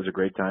 Joliet was a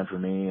great time for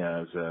me.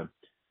 I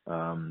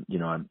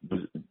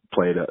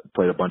played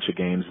a bunch of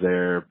games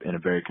there in a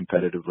very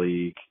competitive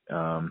league.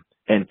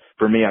 And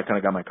for me, I kind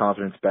of got my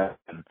confidence back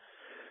and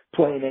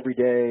playing every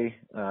day.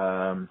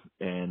 And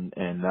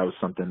that was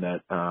something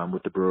that,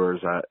 with the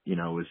Brewers,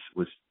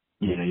 was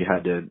you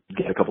had to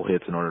get a couple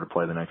hits in order to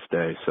play the next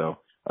day. So,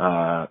 so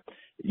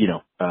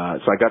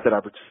I got that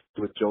opportunity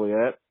with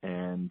Joliet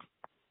and,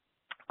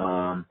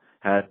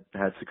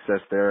 had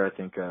success there. I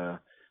think,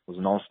 was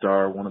an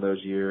all-star one of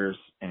those years.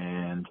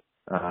 And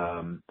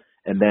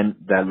then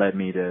that led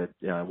me to,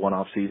 one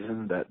off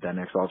season, that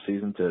next off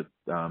season to,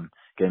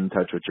 get in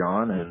touch with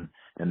John.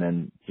 And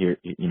then here,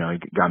 he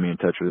got me in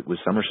touch with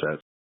Somerset.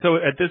 So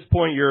at this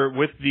point, you're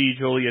with the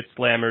Joliet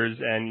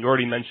Slammers, and you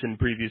already mentioned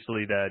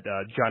previously that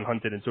John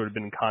Hunton had sort of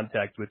been in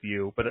contact with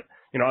you. But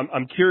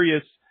I'm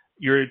curious,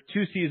 your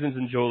 2 seasons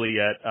in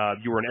Joliet,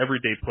 you were an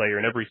everyday player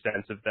in every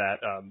sense of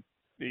that,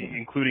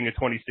 including a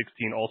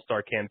 2016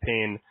 All-Star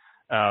campaign.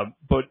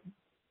 But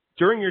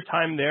during your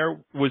time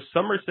there, was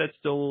Somerset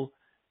still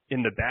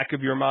in the back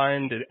of your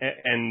mind?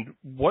 And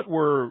what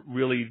were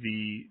really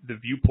the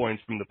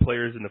viewpoints from the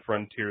players in the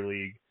Frontier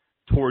League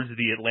towards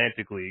the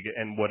Atlantic League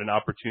and what an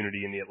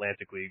opportunity in the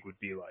Atlantic League would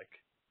be like?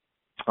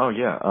 Oh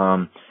yeah.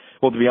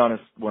 Well, to be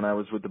honest, when I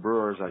was with the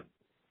Brewers, I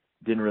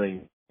didn't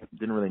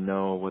really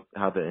know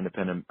how the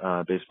independent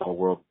baseball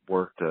world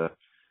worked.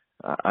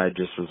 I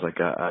just was like,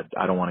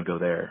 I don't want to go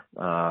there.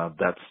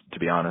 That's, to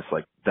be honest,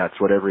 like that's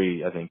what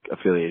every, I think,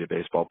 affiliated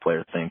baseball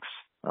player thinks.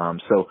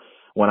 So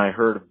when I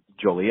heard of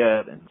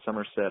Joliet and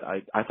Somerset,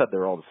 I thought they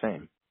were all the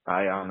same.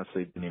 I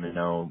honestly didn't even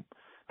know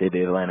the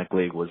Atlantic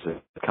League was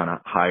a kind of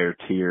higher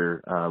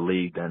tier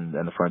league than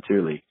the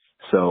Frontier League.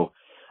 So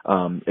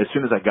as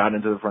soon as I got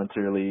into the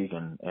Frontier League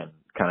and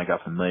kind of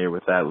got familiar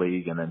with that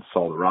league and then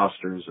saw the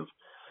rosters of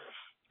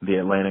the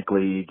Atlantic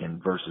League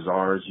and versus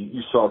ours,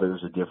 you saw there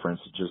was a difference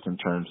just in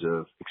terms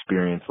of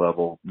experience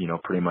level. You know,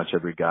 pretty much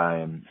every guy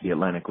in the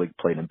Atlantic League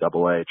played in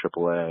AA,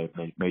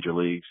 AAA, major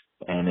leagues.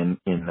 And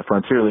in the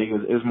Frontier League,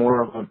 it was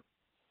more of a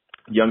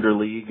younger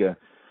league,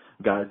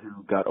 guys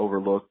who got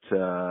overlooked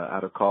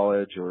out of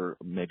college or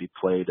maybe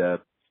played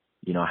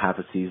half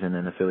a season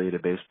in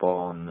affiliated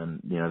baseball, and then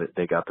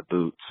they got the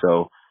boot.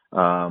 So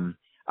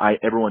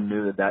everyone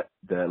knew that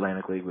the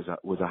Atlantic League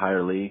was a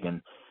higher league,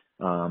 and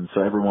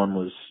so everyone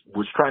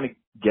was trying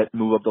to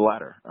move up the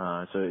ladder.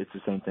 So it's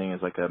the same thing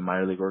as like a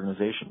minor league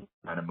organization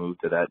trying to move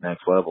to that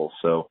next level.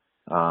 So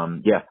I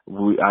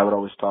would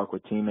always talk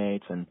with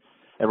teammates, and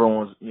everyone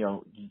was,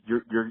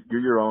 you're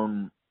your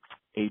own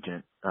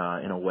agent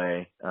in a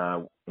way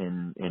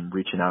in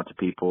reaching out to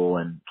people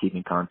and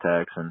keeping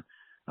contacts, and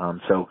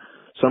so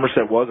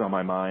Somerset was on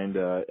my mind.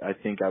 I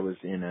think I was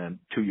in a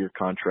 2-year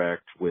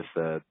contract with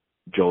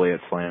Joliet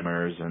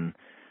Slammers, and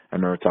I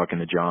remember talking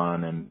to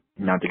John, and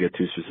not to get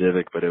too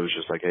specific, but it was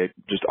just like, hey,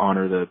 just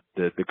honor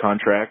the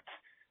contract,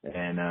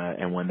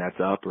 and when that's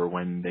up or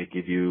when they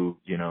give you,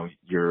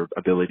 your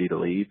ability to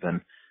leave,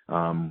 then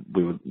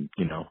we would,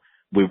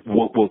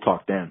 we'll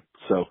talk then.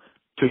 So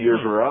 2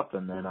 years were up,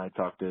 and then I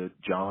talked to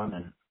John,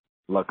 and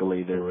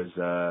luckily there was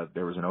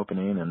an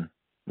opening, and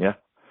yeah.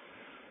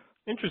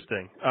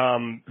 Interesting.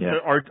 Yeah.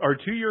 Are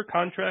 2-year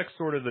contracts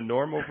sort of the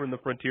norm over in the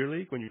Frontier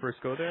League when you first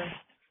go there?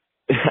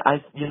 I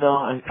think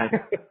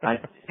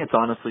it's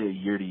honestly a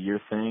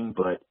year-to-year thing,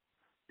 but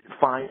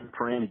Fine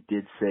Print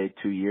did say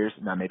 2 years.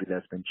 Now maybe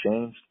that's been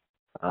changed.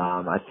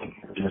 I think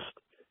just,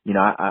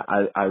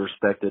 I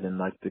respected and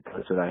liked the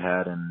coach that I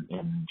had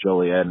in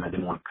Joliet, and I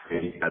didn't want to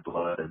create bad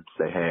blood and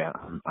say, hey,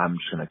 I'm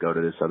just going to go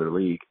to this other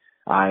league.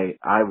 I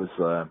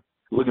was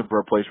looking for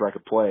a place where I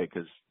could play,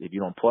 because if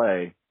you don't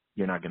play,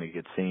 you're not going to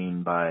get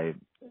seen by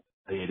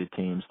affiliated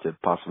teams to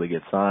possibly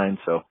get signed.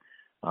 So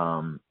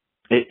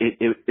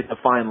it's a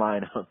fine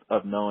line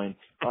of knowing,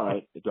 all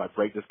right, do I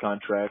break this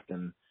contract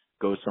and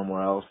go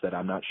somewhere else that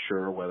I'm not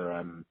sure whether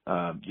I'm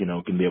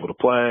going to be able to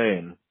play?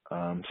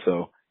 And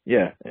so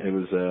yeah, it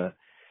was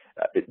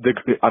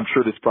I'm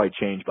sure this probably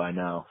changed by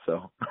now.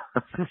 So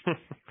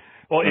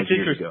well, it's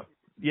interesting.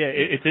 Yeah,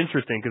 it's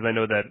interesting because I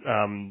know that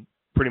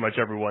pretty much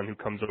everyone who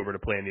comes over to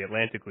play in the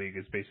Atlantic League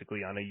is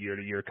basically on a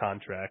year-to-year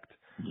contract.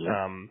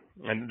 Yeah.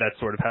 And that's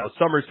sort of how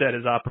Somerset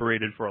has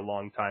operated for a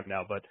long time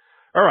now. But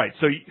all right,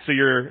 so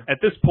you're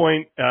at this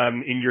point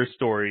in your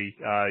story,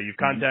 you've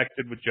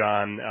contacted with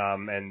John,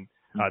 and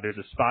there's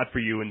a spot for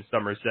you in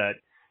Somerset.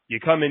 You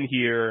come in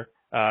here.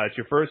 It's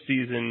your first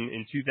season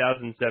in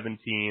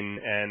 2017,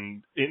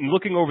 and in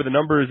looking over the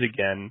numbers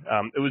again,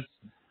 it was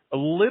a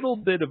little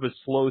bit of a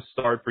slow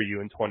start for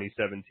you in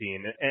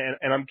 2017.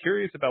 And I'm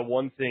curious about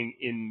one thing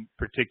in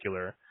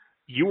particular.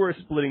 You were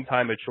splitting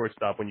time at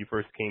shortstop when you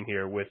first came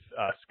here with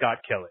Scott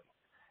Kelly.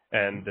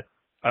 And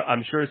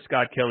I'm sure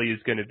Scott Kelly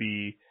is going to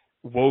be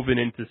woven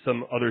into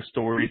some other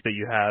stories that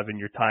you have in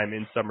your time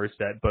in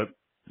Somerset. But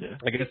yeah,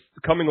 I guess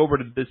coming over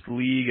to this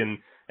league and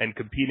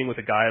competing with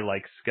a guy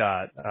like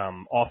Scott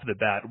off the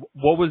bat,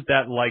 what was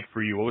that like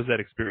for you? What was that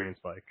experience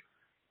like?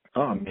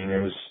 Oh, I mean, it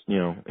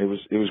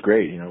was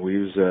great. We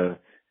was a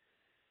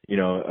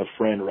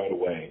friend right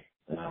away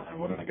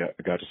when I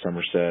got to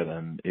Somerset,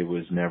 and it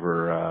was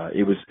never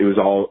it was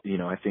all,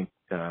 I think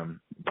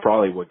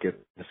probably what gets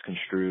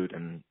misconstrued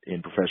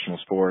in professional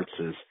sports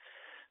is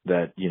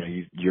that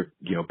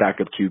you're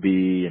backup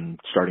QB and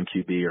starting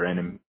QB are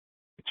enemy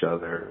each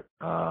other.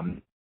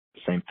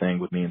 Same thing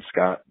with me and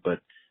Scott,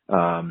 but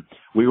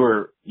we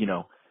were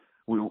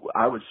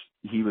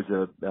he was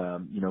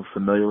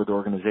familiar with the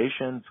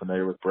organization,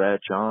 familiar with Brad,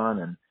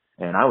 John,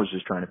 and I was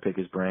just trying to pick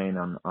his brain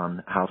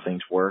on how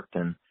things worked.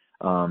 And,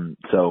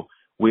 so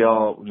we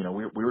all,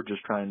 we were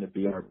just trying to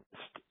be our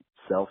best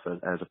self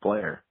as a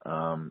player.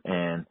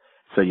 And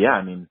so, yeah,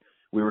 I mean,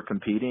 we were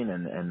competing,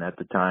 and at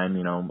the time,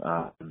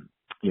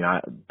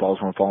 balls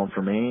weren't falling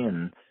for me,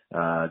 and,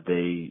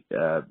 they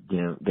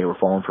were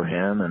falling for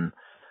him. And,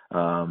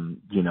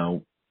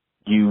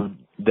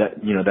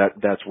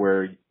 that's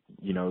where,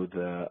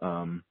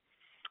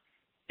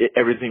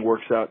 everything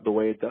works out the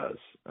way it does.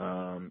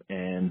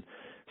 And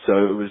so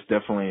it was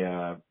definitely,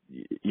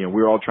 we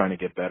were all trying to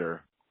get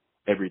better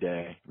every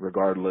day,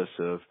 regardless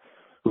of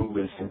who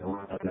was in the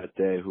lineup that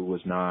day, who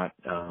was not.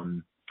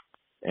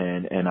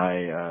 And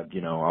I,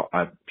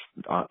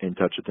 I'm in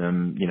touch with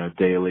them,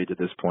 daily to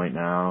this point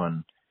now.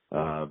 And,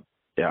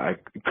 I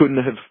couldn't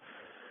have,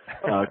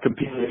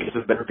 competed against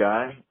a better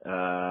guy.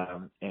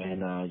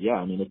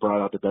 It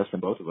brought out the best in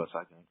both of us,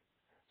 I think.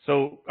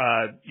 So,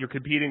 you're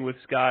competing with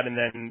Scott, and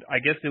then I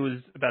guess it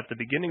was about the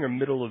beginning or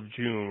middle of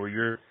June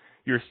where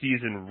your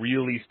season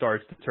really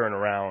starts to turn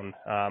around.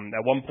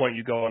 At one point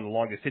you go on the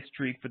longest hit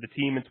streak for the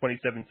team in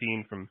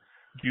 2017 from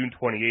June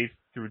 28th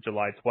through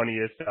July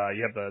 20th.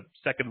 You have the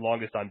second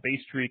longest on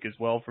base streak as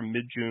well from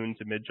mid-June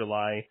to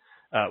mid-July.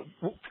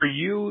 For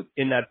you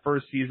in that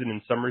first season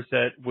in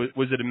Somerset,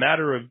 was it a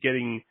matter of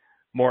getting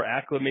more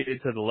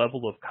acclimated to the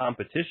level of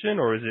competition,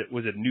 or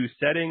was it new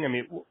setting? I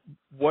mean,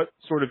 what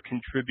sort of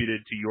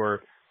contributed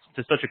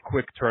to such a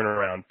quick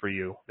turnaround for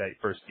you that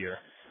first year?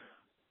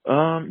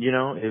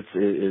 It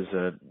is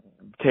a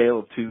tale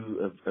of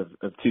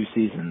two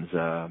seasons.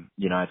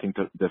 I think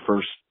the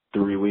first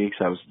 3 weeks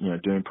I was,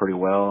 doing pretty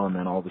well, and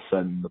then all of a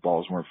sudden the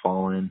balls weren't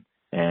falling,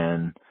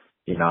 and,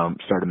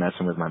 started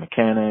messing with my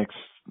mechanics,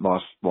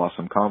 lost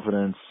some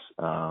confidence,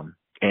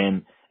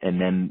 and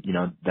then,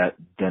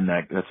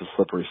 that's a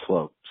slippery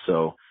slope.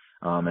 So,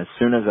 as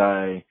soon as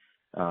I,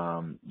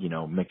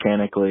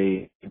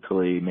 mechanically,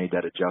 mentally made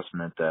that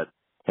adjustment that,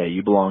 hey,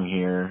 you belong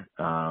here,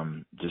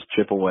 just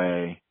chip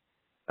away,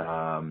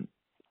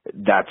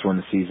 that's when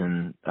the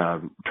season,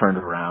 turned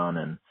around.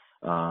 And,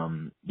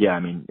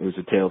 it was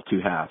a tale of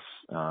two halves.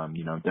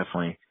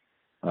 Definitely,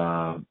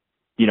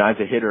 as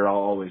a hitter, I'll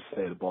always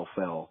say the ball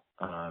fell,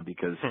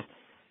 because,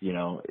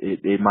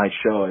 it might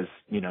show as,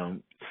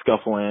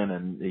 scuffling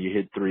and you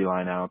hit 3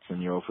 lineouts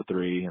and you're 0 for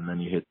 3, and then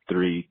you hit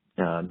 3,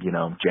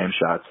 jam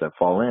shots that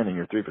fall in and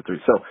you're 3 for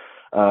 3. So,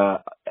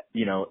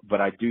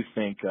 but I do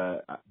think,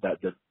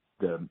 that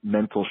the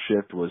mental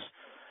shift was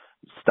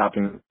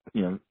stopping,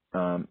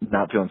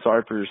 not feeling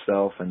sorry for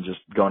yourself and just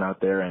going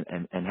out there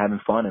and having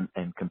fun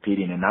and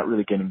competing and not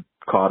really getting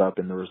caught up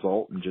in the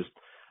result and just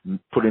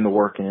putting the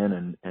work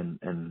in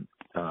and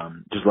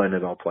just letting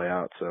it all play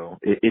out. So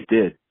it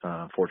did,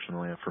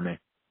 fortunately for me.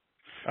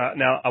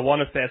 Now I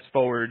want to fast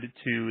forward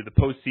to the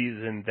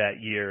postseason that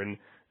year, and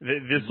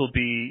this will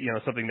be,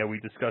 something that we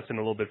discuss in a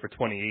little bit for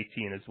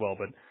 2018 as well.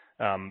 But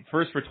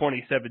first for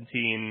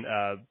 2017,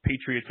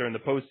 Patriots are in the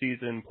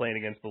postseason playing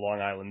against the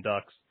Long Island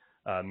Ducks.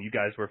 You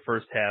guys were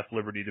first half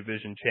Liberty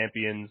Division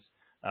champions,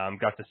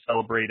 got to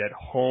celebrate at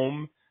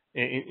home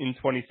in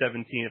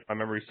 2017, if my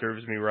memory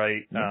serves me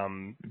right. I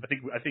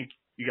think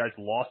you guys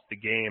lost the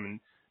game,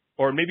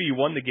 or maybe you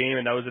won the game,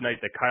 and that was the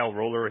night that Kyle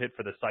Roller hit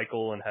for the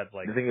cycle and had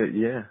I think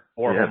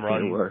 4 home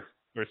runs or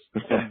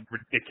some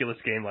ridiculous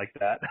game like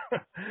that.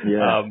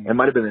 It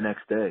might have been the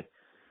next day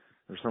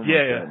or something.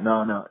 Like that.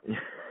 No.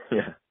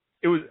 Yeah.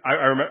 It was.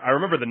 I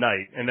remember the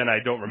night, and then I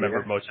don't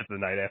remember much of the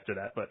night after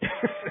that, but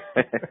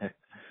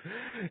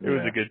it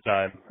was a good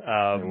time.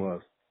 It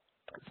was.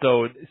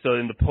 So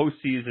in the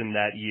postseason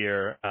that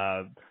year,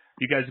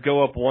 you guys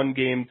go up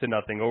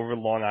 1-0 over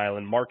Long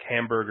Island. Mark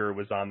Hamburger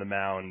was on the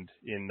mound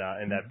in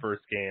that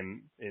first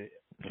game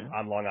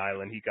on Long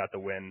Island. He got the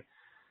win,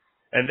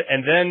 and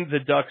then the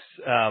Ducks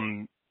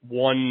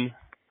won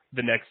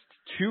the next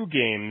 2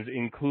 games,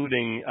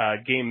 including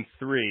Game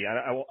 3.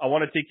 I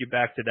want to take you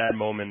back to that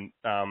moment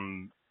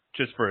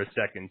just for a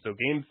second. So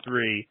Game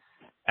 3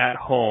 at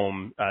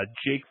home,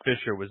 Jake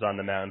Fisher was on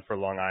the mound for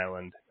Long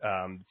Island.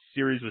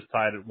 Series was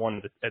tied at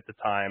 1 at the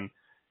time,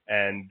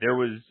 and there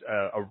was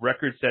a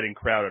record-setting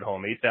crowd at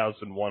home,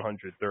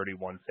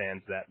 8,131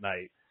 fans that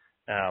night.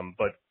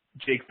 But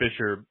Jake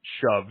Fisher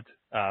shoved,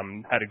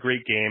 had a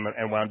great game,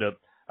 and wound up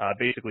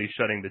basically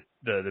shutting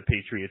the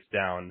Patriots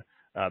down.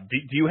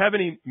 Do you have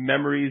any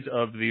memories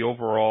of the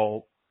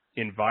overall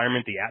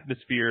environment, the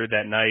atmosphere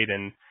that night,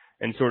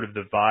 and sort of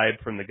the vibe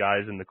from the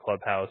guys in the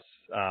clubhouse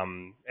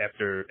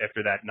after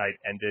that night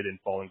ended and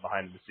falling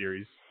behind in the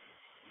series?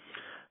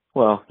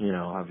 Well,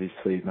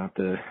 obviously not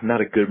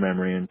a good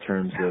memory in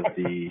terms of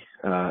the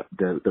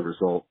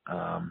result.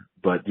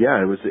 But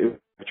yeah, it was an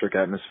electric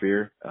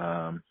atmosphere.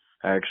 I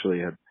actually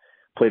had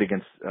played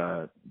against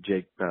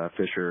Jake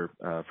Fisher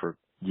for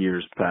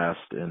years past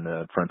in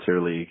the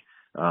Frontier League.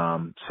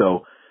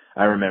 So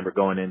I remember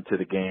going into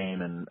the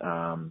game and,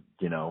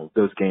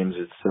 those games,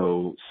 it's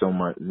so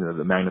much,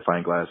 the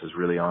magnifying glass is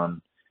really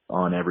on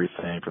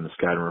everything from the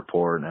scouting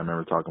report. And I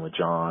remember talking with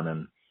John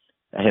and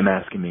him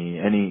asking me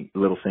any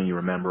little thing you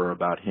remember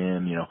about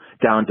him,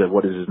 down to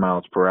what is his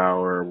miles per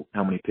hour,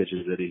 how many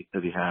pitches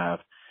does he have.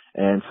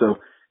 And so,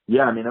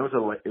 yeah, I mean, it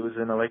was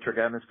an electric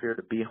atmosphere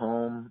to be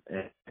home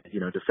and,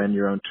 defend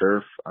your own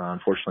turf.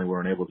 Unfortunately, we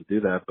weren't able to do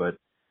that, but,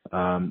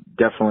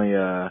 definitely,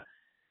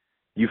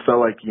 you felt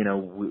like,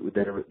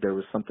 there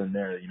was something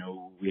there,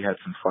 we had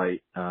some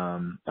fight.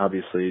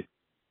 Obviously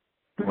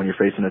when you're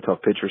facing a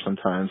tough pitcher,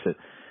 sometimes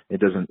it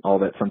doesn't all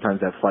that, sometimes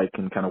that fight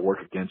can kind of work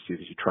against you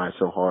because you try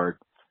so hard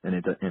and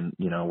it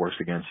works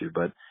against you.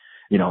 But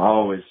I'll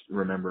always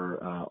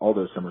remember all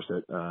those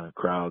Somerset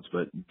crowds,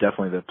 but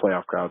definitely the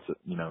playoff crowds,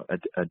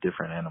 a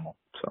different animal.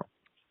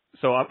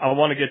 So I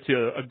want to get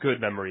to a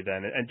good memory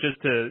then, and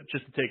just to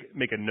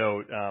make a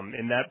note,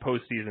 in that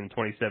postseason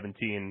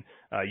 2017,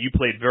 you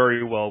played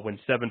very well, went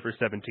 7 for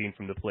 17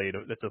 from the plate.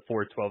 That's a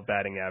 .412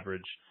 batting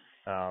average,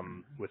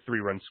 with 3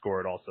 runs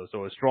scored also.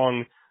 So a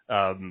strong,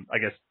 I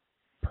guess,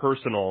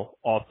 personal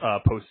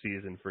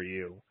postseason for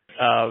you.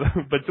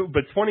 But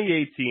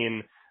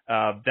 2018,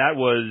 that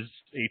was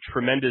a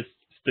tremendous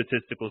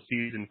statistical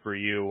season for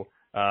you.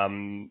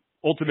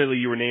 Ultimately,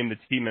 you were named the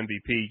team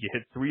MVP. You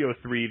hit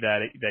 .303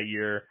 that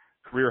year,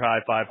 career high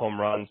 5 home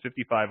runs,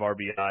 55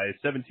 RBIs,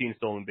 17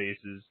 stolen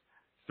bases,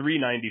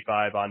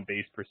 .395 on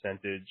base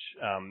percentage.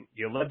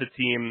 You led the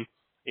team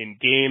in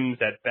games,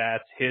 at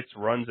bats, hits,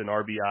 runs, and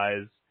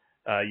RBIs.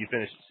 You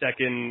finished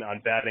second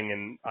on batting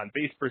and on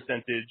base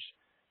percentage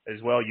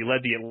as well. You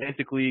led the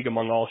Atlantic League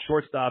among all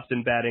shortstops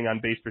in batting on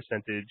base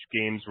percentage,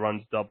 games,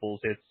 runs, doubles,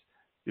 hits.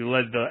 You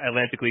led the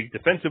Atlantic League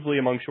defensively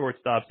among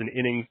shortstops in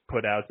innings,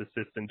 put outs,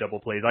 assists, and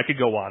double plays. I could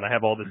go on. I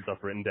have all this stuff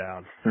written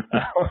down.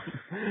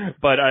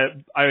 But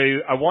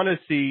I want to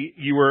see,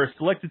 you were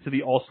selected to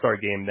the All-Star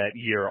game that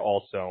year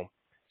also.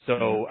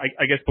 So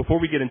I guess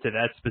before we get into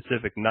that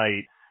specific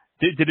night,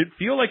 did it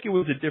feel like it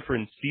was a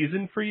different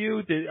season for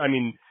you?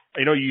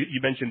 I know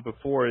you mentioned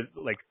before,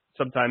 like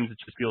sometimes it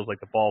just feels like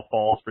the ball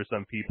falls for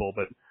some people,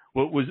 but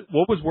what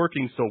was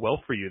working so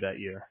well for you that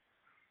year?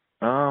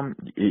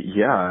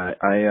 Yeah,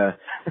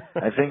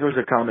 I think it was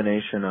a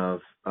combination of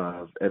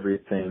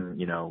everything,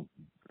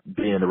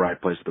 being in the right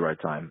place at the right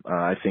time.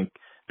 I think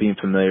being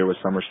familiar with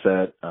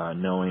Somerset,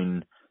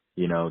 knowing,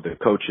 the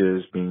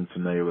coaches, being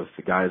familiar with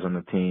the guys on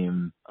the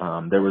team,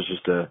 there was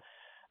just a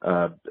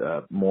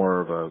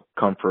more of a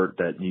comfort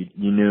that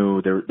you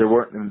knew there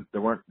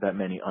weren't that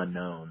many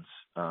unknowns,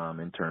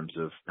 in terms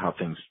of how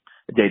things,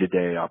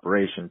 day-to-day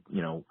operation,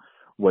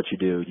 what you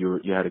do.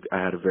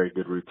 I had a very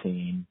good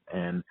routine,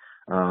 and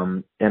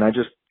I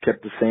just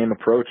kept the same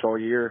approach all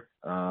year,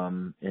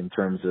 in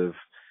terms of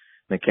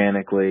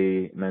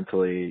mechanically,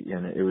 mentally,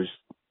 and it was,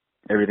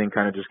 everything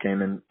kind of just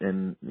came in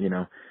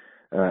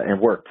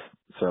and worked.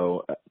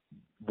 So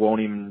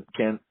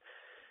can't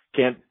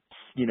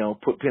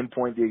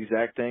pinpoint the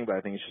exact thing, but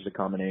I think it's just a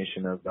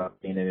combination of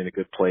being in a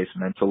good place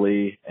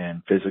mentally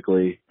and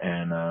physically.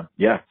 And,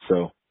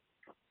 so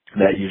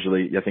that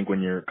usually, I think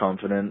when you're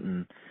confident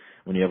and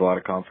when you have a lot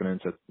of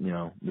confidence, that,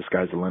 the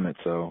sky's the limit.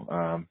 So,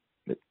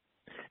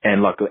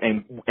 and luckily,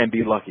 and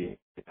be lucky.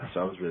 So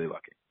I was really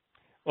lucky.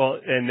 Well,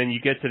 and then you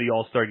get to the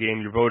All-Star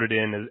game. You're voted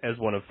in as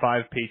one of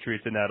 5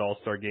 Patriots in that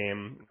All-Star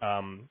game.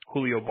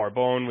 Julio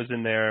Barbone was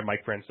in there,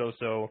 Mike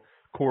Francoso,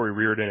 Corey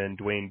Reardon, and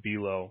Dwayne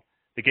Belo.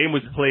 The game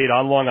was played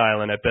on Long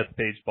Island at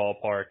Bethpage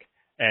Ballpark,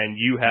 and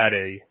you had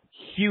a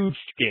huge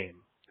game.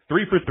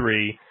 3 for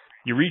 3.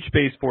 You reach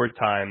base 4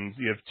 times.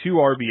 You have 2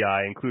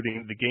 RBI,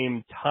 including the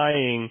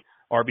game-tying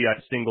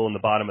RBI single in the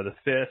bottom of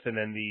the 5th, and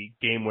then the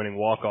game-winning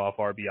walk-off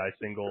RBI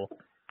single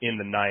in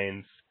the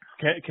 9th.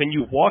 Can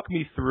you walk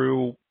me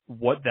through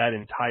what that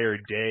entire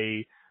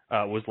day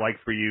was like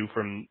for you,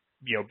 from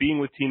being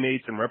with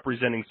teammates and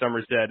representing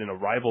Somerset in a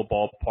rival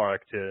ballpark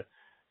to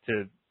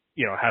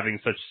having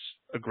such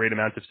a great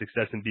amount of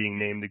success and being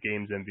named the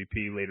game's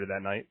MVP later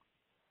that night?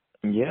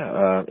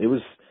 Yeah, it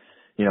was,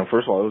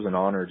 first of all, it was an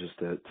honor just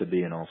to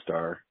be an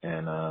All-Star,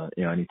 and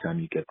anytime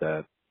you get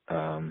that,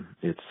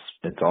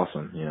 it's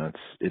awesome.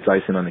 It's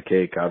icing on the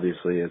cake,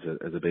 obviously, as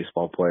a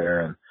baseball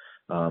player,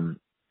 and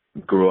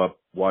grew up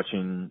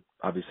watching,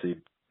 obviously,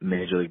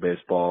 Major League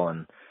Baseball,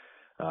 and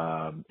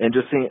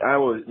just seeing, I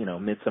was,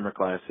 Midsummer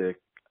Classic.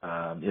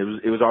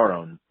 It was our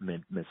own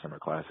Midsummer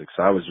Classic,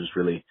 so I was just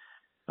really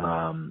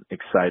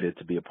excited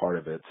to be a part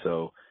of it.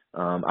 So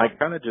I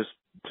kind of just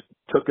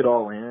took it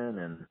all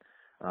in,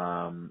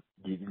 and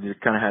you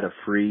kind of had a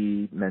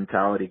free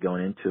mentality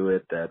going into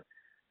it that,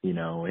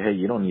 hey,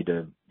 you don't need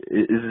to.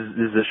 This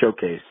is a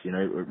showcase,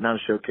 not a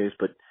showcase,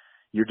 but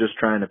you're just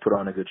trying to put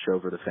on a good show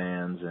for the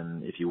fans,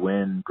 and if you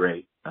win,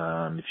 great.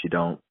 If you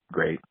don't,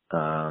 great.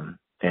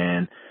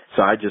 And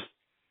so I just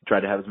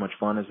tried to have as much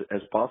fun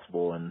as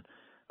possible, and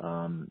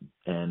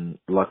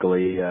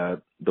luckily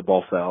the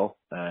ball fell,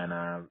 and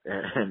I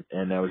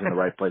was in the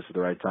right place at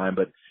the right time.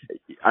 But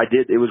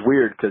it was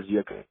weird because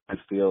I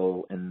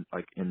feel in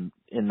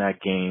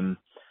that game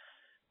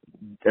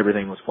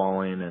everything was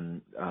falling,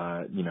 and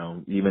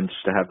even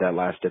just to have that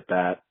last at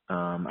bat,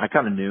 I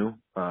kind of knew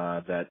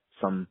that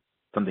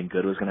something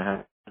good was going to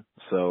happen.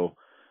 So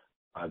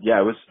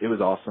it was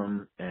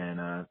awesome, and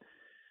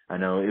I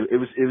know it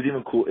was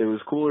even cool. It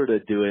was cooler to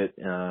do it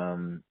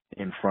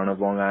in front of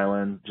Long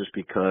Island, just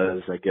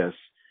because I guess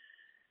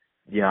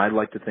I'd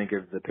like to think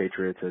of the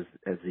Patriots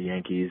as the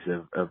Yankees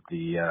of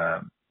the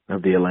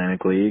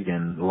Atlantic League,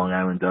 and the Long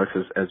Island Ducks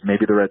as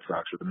maybe the Red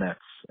Sox or the Mets,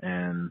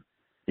 and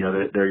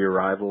they're your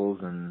rivals,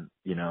 and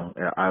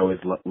I always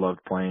loved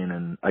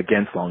playing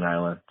against Long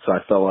Island, so I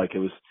felt like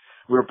we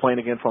were playing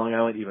against Long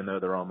Island, even though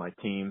they're on my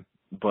team,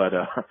 but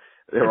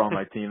they were on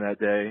my team that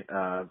day.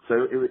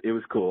 So it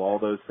was cool. All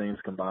those things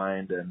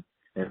combined, and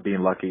and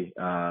being lucky,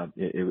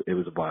 it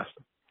was a blast.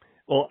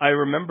 Well, I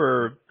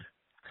remember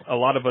a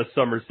lot of us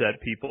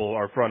Somerset people,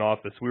 our front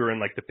office, we were in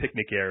like the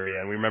picnic area,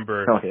 and we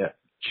remember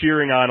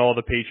cheering on all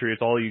the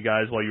Patriots, all you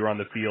guys while you were on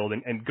the field,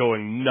 and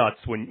going nuts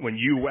when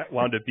you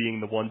wound up being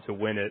the one to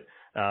win it.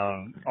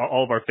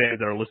 All of our fans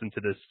that are listening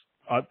to this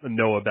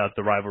know about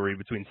the rivalry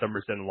between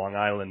Somerset and Long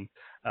Island.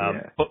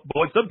 But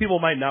what some people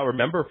might not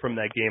remember from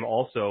that game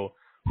also,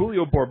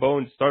 Julio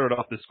Bourbon started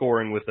off the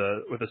scoring with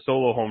a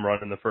solo home run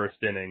in the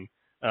first inning.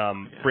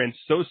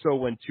 Francoso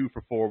went 2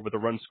 for 4 with a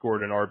run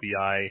scored and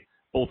RBI.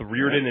 Both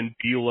Reardon and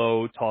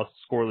Bilo tossed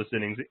scoreless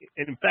innings.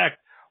 And in fact,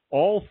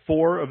 all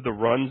 4 of the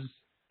runs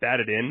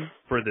batted in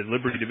for the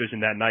Liberty division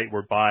that night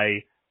were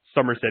by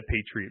Somerset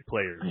Patriot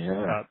players.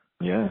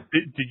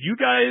 Did you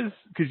guys,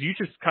 because you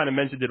just kind of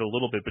mentioned it a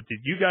little bit, but did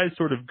you guys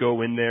sort of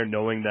go in there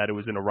knowing that it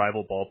was in a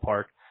rival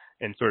ballpark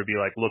and sort of be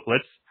like, look,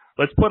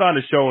 let's put on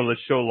a show and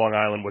let's show Long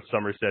Island what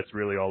Somerset's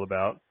really all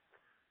about?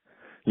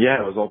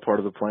 Yeah, it was all part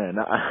of the plan.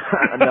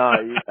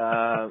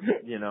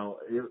 You know,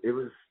 it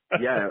was, I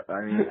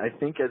mean, I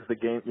think as the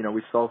game, you know,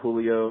 we saw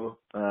Julio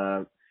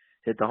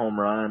hit the home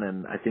run,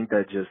 and I think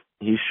that just,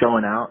 he's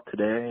showing out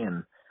today,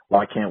 and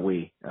why can't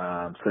we?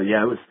 So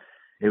yeah, it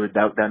was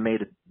that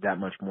made it that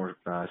much more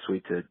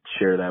sweet to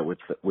share that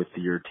with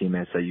your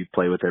teammates that you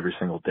play with every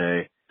single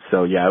day.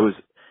 So yeah, it was,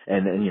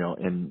 and you know,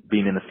 and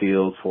being in the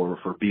field for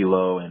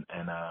Bilo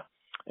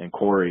and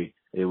Corey,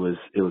 it was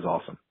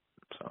awesome.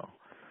 So.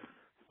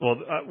 Well,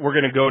 we're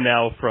going to go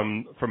now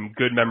from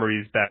good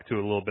memories back to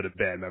a little bit of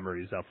bad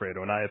memories,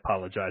 Alfredo, and I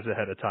apologize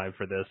ahead of time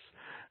for this.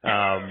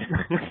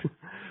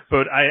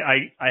 But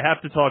I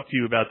have to talk to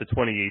you about the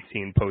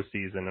 2018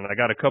 postseason, and I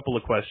got a couple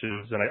of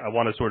questions, and I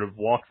want to sort of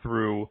walk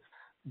through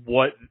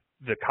what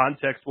the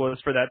context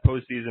was for that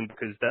postseason,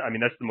 because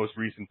that's the most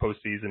recent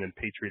postseason in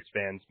Patriots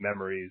fans'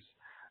 memories.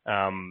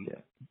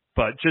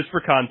 But just for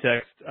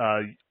context,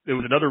 it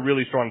was another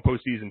really strong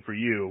postseason for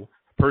you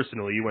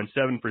personally. You went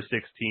 7 for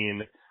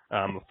 16.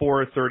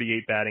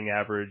 438 batting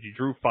average. You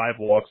drew 5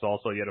 walks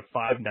also. You had a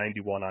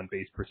 591 on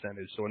base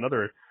percentage. So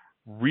another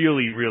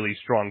really, really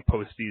strong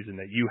postseason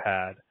that you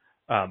had.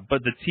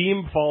 But the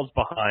team falls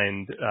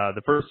behind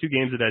the first 2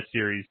 games of that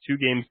series,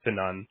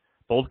 2-0.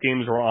 Both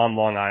games were on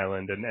Long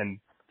Island, and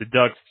the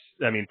Ducks,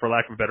 for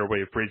lack of a better way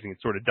of phrasing it,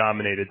 sort of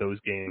dominated those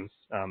games.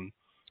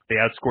 They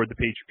outscored the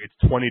Patriots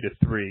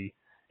 20-3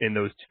 in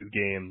those 2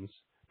 games.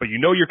 But you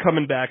know you're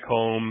coming back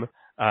home.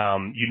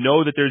 You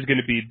know that there's going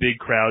to be big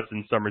crowds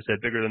in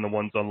Somerset, bigger than the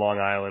ones on Long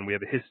Island. We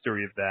have a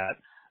history of that.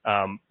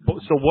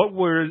 So what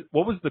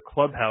was the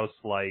clubhouse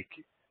like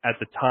at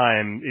the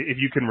time, if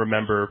you can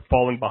remember,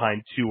 falling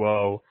behind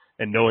 2-0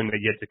 and knowing that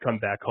you had to come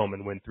back home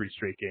and win 3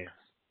 straight games?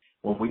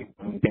 When we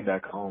came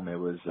back home, it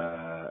was,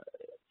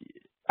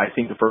 I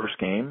think the first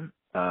game,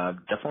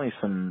 definitely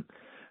some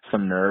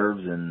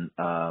nerves, and,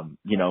 I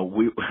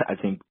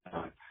think,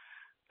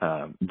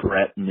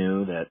 Brett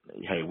knew that,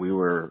 hey, we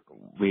were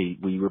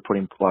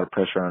putting a lot of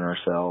pressure on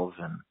ourselves,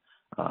 and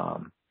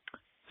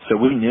so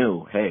we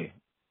knew, hey,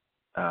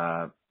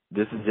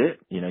 this is it.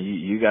 You know,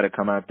 you got to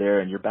come out there,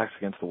 and your back's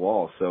against the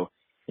wall. So,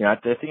 you know, I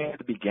think at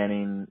the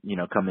beginning, you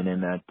know, coming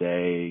in that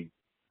day,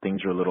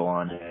 things were a little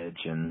on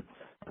edge, and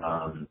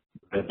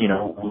but, you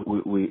know,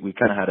 we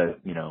kind of had a,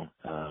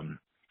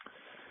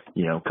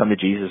 come to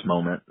Jesus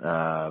moment,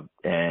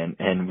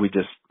 and we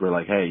just were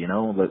like, hey, you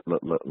know, let's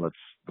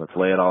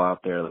lay it all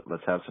out there.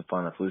 Let's have some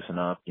fun. Let's loosen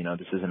up. You know,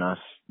 this isn't us,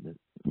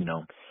 you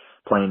know,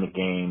 playing the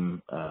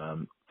game,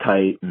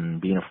 tight and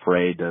being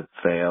afraid to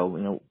fail,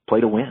 you know, play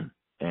to win.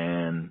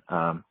 And,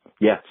 so,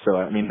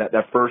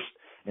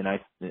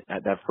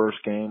 that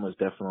first game was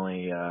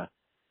definitely,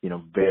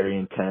 very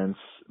intense,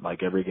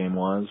 like every game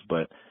was,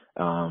 but,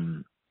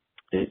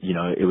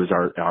 it was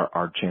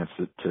our chance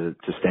to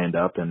stand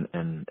up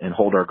and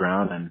hold our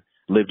ground and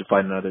live to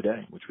fight another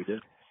day, which we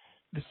did.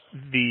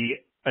 The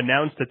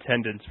announced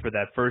attendance for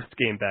that first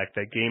game back,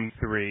 that game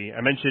 3,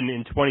 I mentioned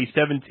in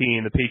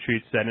 2017, the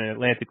Patriots set an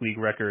Atlantic League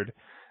record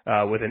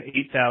with an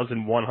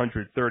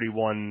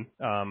 8,131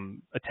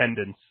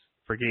 attendance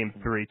for game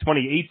 3.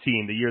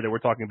 2018, the year that we're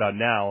talking about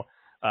now,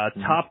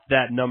 topped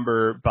that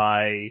number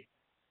by,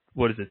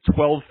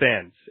 12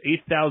 fans,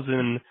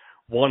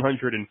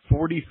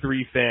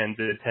 8,143 fans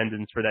in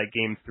attendance for that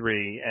game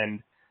 3.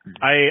 And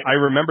I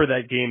remember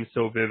that game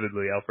so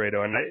vividly,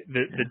 Alfredo. And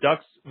the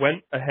Ducks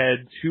went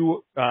ahead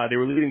they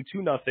were leading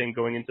 2-0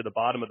 going into the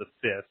bottom of the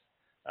 5th.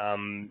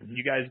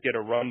 You guys get a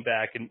run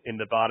back in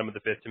the bottom of the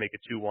 5th to make it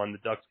 2-1. The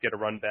Ducks get a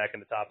run back in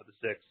the top of the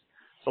 6th.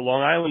 So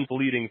Long Island's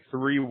leading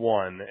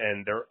 3-1,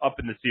 and they're up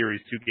in the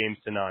series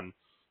 2-0.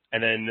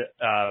 And then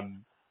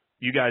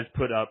you guys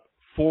put up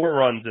 4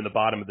 runs in the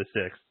bottom of the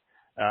 6th.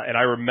 And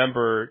I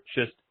remember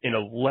just an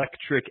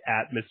electric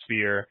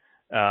atmosphere.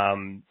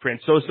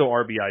 Francoso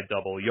RBI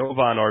double,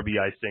 Jovan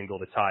RBI single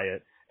to tie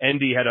it.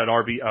 Endy had an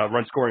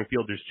run scoring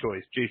fielder's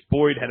choice. Jace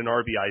Boyd had an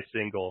RBI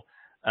single.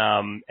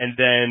 And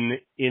then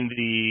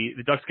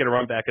the Ducks get a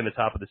run back in the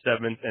top of the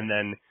 7th. And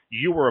then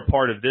you were a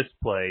part of this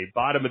play.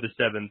 Bottom of the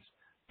 7th,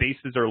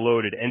 bases are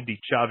loaded. Endy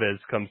Chavez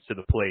comes to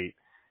the plate.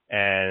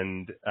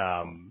 And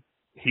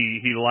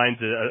He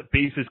lines a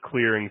bases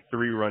clearing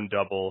 3-run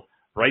double,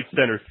 right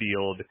center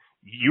field.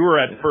 You were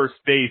at first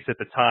base at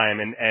the time,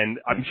 and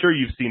I'm sure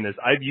you've seen this.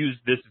 I've used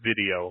this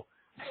video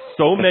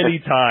so many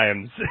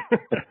times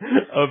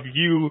of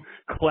you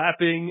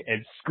clapping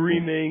and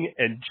screaming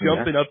and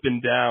jumping up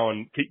and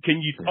down. Can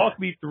you talk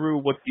me through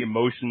what the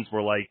emotions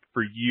were like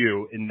for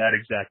you in that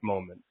exact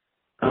moment?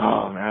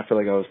 Oh man, I feel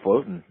like I was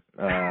floating.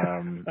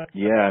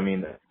 Yeah, I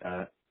mean,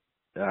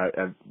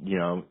 you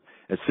know,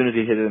 as soon as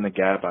he hit it in the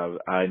gap,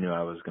 I knew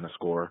I was going to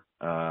score.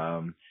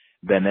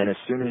 Then as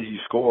soon as you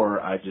score,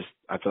 I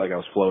feel like I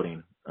was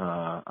floating.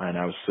 And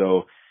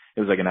it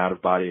was like an out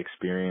of body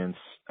experience.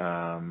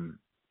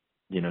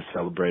 You know,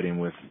 celebrating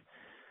with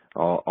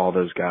all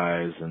those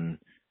guys, and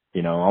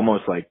you know,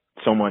 almost like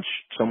so much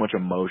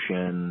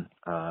emotion.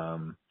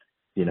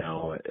 You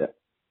know,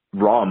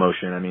 raw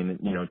emotion. I mean,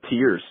 you know,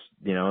 tears.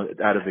 You know,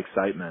 out of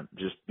excitement,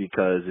 just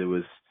because it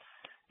was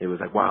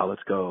like, wow,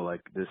 let's go.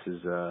 Like this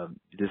is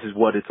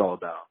what it's all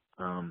about.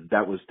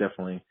 That was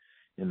definitely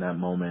in that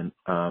moment,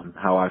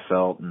 how I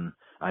felt. And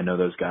I know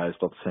those guys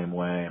felt the same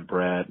way, and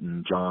Brett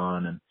and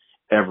John and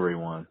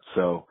everyone.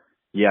 So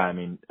yeah, I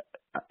mean,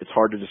 it's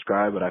hard to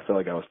describe, but I feel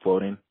like I was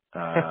floating.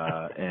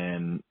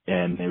 And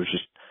it was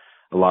just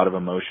a lot of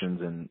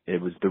emotions, and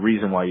it was the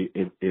reason why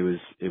it was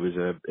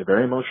a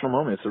very emotional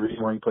moment. It's the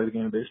reason why you play the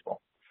game of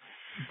baseball.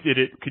 Did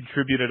it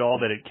contribute at all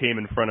that it came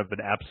in front of an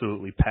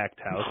absolutely packed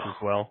house as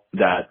well?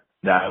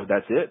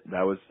 That's it.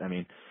 That was, I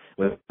mean,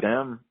 with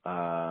them,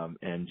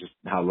 and just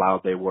how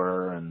loud they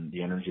were and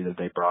the energy that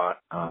they brought,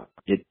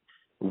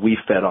 we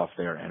fed off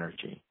their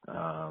energy.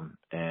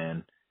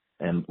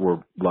 And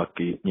we're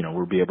lucky, you know,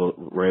 we're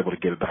able to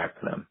give it back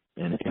to them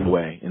in a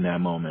way in that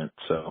moment.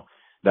 So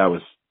that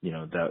was, you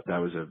know, that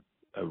was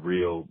a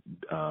real,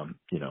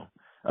 you know,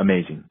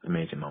 amazing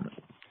moment.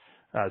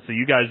 So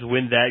you guys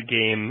win that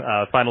game,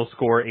 final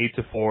score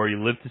 8-4.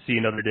 You live to see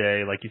another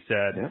day, like you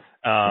said.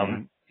 Yeah.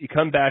 You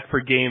come back for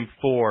game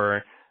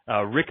 4.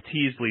 Rick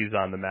Teasley's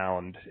on the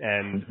mound,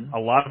 and a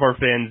lot of our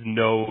fans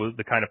know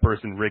the kind of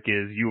person Rick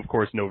is. You, of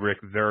course, know Rick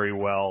very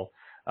well.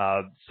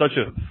 Such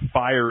a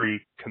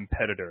fiery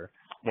competitor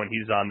when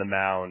he's on the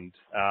mound.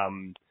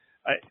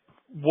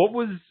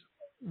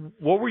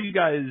 What were you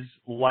guys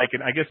like,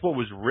 and I guess what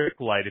was Rick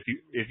like,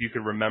 if you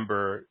could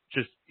remember,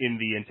 just in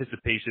the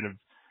anticipation of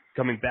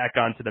coming back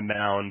onto the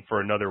mound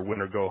for another win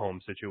or go home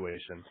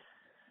situation?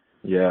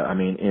 Yeah, I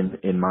mean,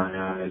 in my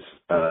eyes,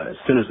 as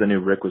soon as I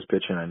knew Rick was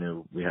pitching, I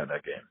knew we had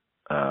that game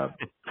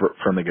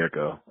from the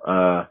get-go.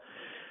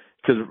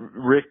 Because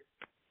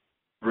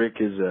Rick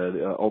is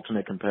a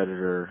ultimate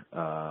competitor,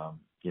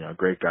 you know,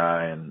 great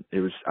guy, and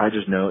I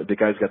just know the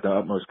guy's got the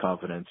utmost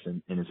confidence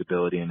in his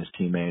ability and his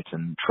teammates,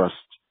 and trust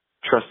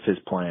his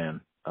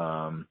plan.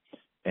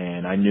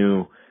 And I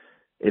knew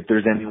if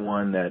there's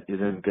anyone that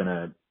isn't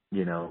gonna,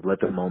 you know,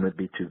 let the moment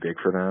be too big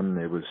for them,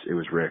 it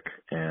was Rick.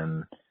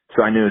 And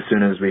so I knew as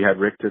soon as we had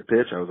Rick to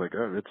pitch, I was like,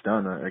 oh, it's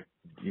done.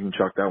 You can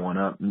chalk that one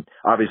up. And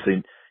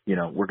obviously, you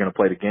know, we're going to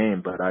play the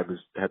game, but I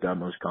had the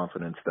utmost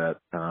confidence that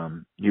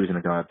he was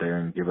going to go out there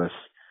and give us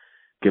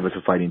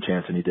a fighting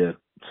chance, and he did.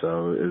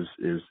 So it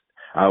was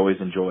I always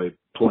enjoy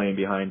playing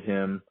behind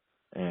him,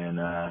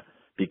 and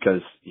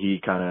because he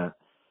kind of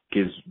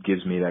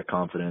gives me that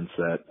confidence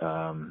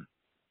that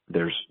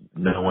there's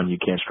no one you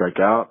can't strike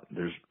out.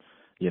 There's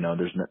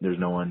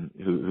no one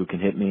who can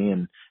hit me,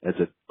 and as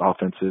an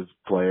offensive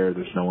player,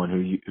 there's no one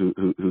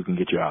who can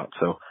get you out.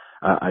 So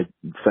I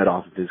fed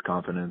off of his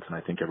confidence, and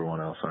I think everyone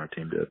else on our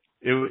team did.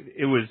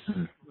 It was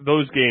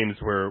those games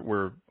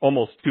were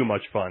almost too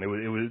much fun. It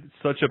was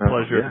such a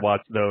pleasure to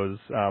watch those.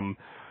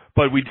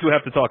 But we do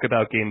have to talk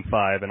about Game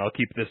 5, and I'll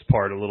keep this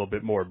part a little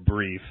bit more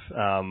brief.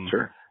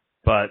 Sure.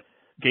 But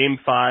Game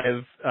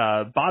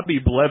 5, Bobby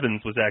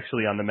Blevins was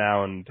actually on the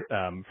mound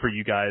for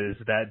you guys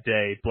that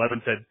day.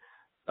 Blevins had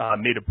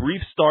made a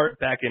brief start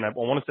back in, I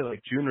want to say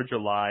like June or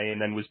July,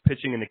 and then was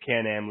pitching in the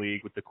Can-Am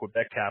League with the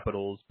Quebec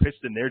Capitals,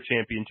 pitched in their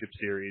championship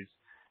series,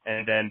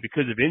 and then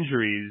because of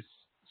injuries,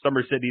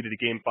 Somerset needed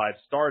a Game 5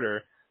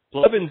 starter.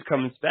 Blevins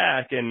comes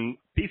back and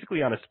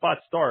basically on a spot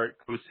start,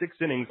 goes 6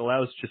 innings,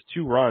 allows just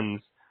 2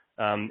 runs.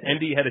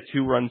 Endy had a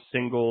 2-run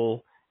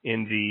single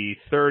in the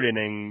 3rd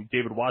inning.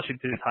 David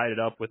Washington tied it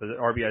up with an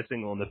RBI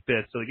single in the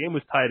 5th. So the game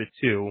was tied at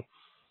 2.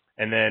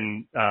 And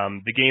then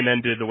the game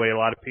ended the way a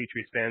lot of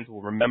Patriots fans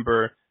will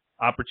remember.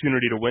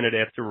 Opportunity to win it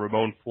after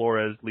Ramon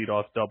Flores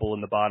leadoff double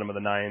in the bottom of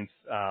the 9th.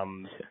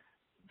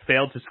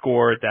 Failed to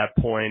score at that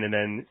point, and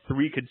then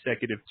 3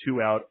 consecutive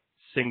 2-out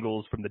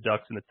singles from the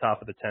Ducks in the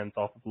top of the 10th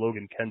off of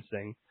Logan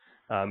Kensing.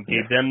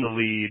 Gave them the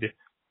lead.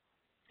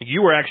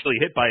 You were actually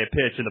hit by a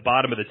pitch in the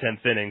bottom of the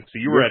 10th inning, so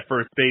you were at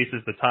first base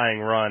as the tying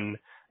run,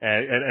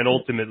 and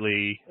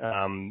ultimately,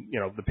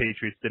 the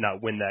Patriots did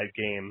not win that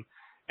game.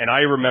 And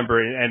I remember,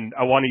 and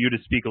I wanted you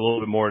to speak a little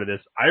bit more to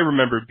this, I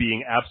remember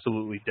being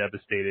absolutely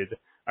devastated.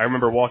 I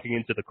remember walking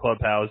into the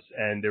clubhouse,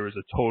 and there was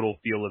a total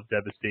feel of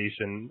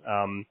devastation.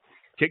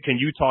 Can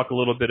you talk a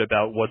little bit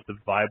about what the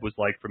vibe was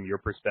like from your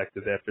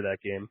perspective after that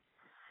game?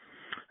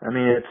 I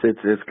mean,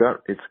 it's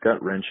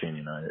gut wrenching,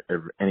 you know,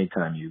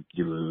 anytime you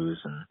lose,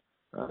 and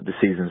the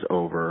season's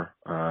over,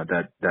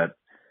 that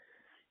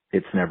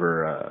it's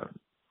never a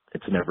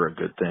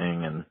good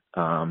thing. And,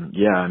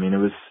 yeah, I mean, it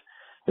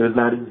was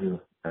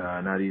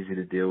not easy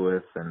to deal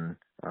with. And,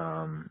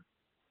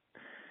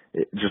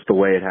 just the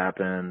way it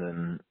happened.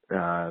 And,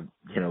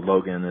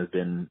 Logan has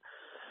been,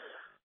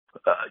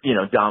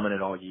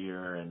 dominant all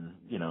year, and,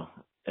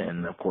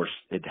 and of course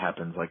it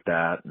happens like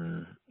that.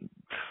 And,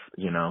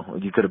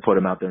 you could have put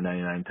him out there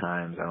 99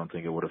 times. I don't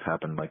think it would have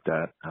happened like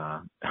that.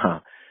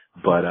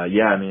 But,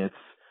 yeah, I mean,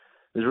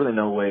 there's really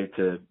no way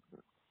to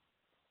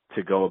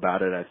go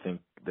about it. I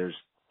think there's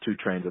two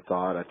trains of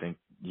thought. I think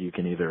you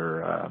can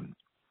either,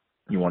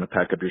 you want to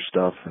pack up your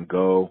stuff and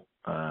go,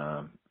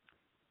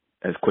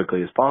 as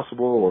quickly as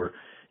possible, or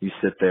you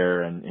sit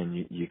there and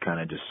you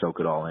kind of just soak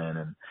it all in,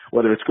 and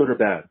whether it's good or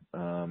bad,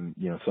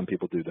 some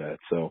people do that.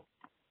 So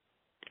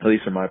at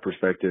least from my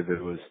perspective,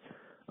 it was,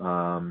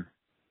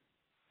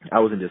 I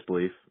was in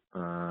disbelief,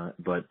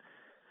 but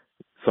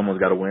someone's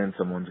got to win,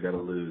 someone's got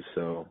to lose.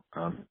 So,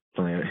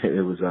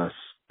 it was us.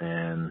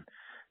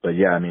 But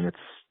yeah, I mean,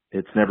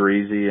 it's never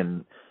easy.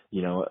 And,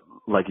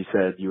 like you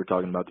said, you were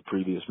talking about the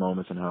previous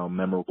moments and how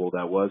memorable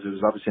that was. It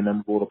was obviously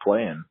memorable to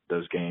play in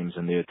those games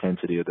and the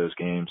intensity of those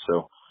games.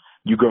 So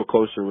you grow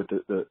closer with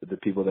the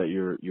people that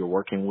you're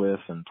working with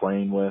and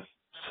playing with.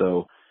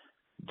 So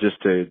just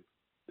the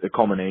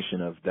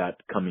culmination of that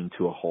coming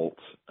to a halt,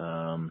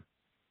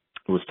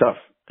 it was tough.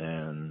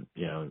 And,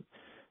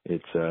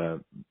 it's,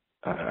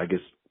 I guess,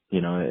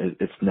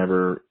 it's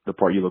never the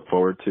part you look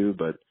forward to,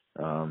 but,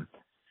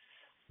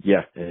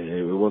 yeah,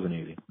 it wasn't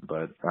easy,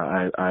 but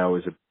I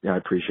always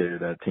appreciated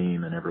that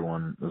team, and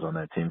everyone was on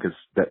that team, because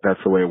that's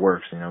the way it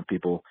works.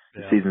 People,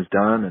 the season's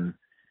done and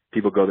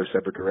people go their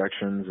separate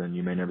directions, and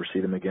you may never see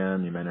them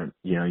again. You may not,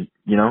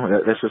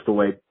 that's just the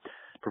way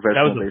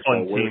professional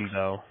baseball works. That was a fun team,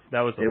 though.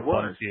 That was a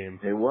fun team.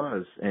 It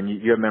was, and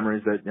you have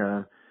memories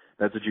that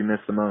that's what you miss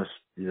the most.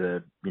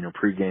 The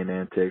pregame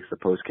antics, the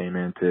postgame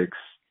antics.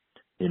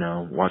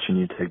 Watching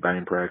you take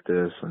batting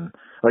practice, and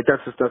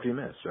that's the stuff you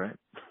miss, right?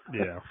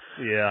 Yeah.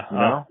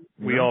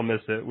 We all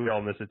miss it. We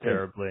all miss it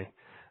terribly.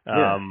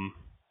 Yeah.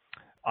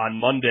 On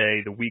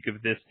Monday, the week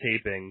of this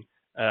taping,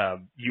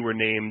 you were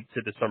named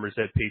to the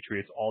Somerset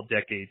Patriots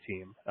All-Decade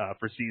team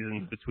for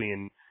seasons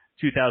between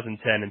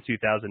 2010 and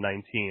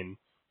 2019.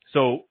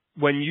 So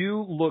when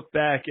you look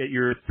back at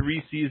your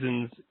 3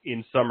 seasons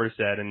in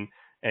Somerset,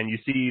 and you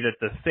see that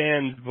the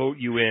fans vote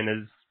you in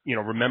as,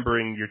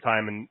 remembering your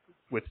time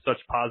with such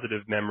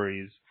positive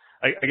memories,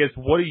 I guess,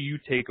 what do you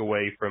take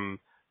away from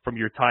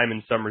your time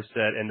in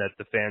Somerset, and that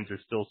the fans are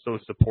still so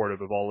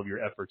supportive of all of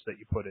your efforts that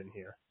you put in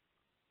here?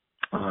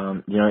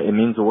 It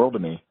means the world to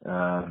me.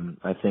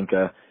 I think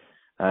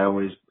I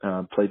always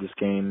played this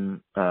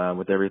game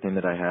with everything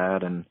that I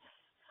had, and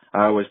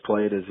I always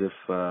played as if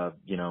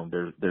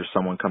there's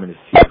someone coming to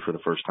see it for the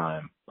first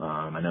time.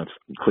 I know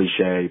it's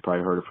cliche, you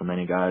probably heard it from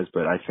many guys,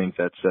 but I think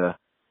that's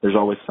there's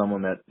always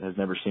someone that has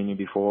never seen you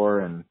before,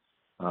 and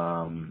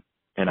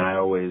I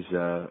always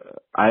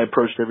I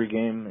approached every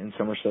game in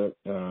Somerset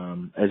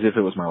as if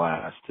it was my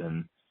last,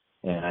 and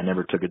I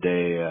never took a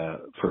day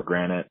for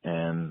granted,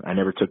 and I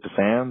never took the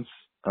fans,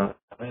 I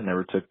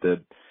never took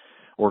the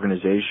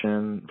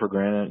organization for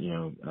granted.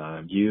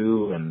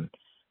 You and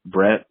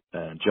Brett,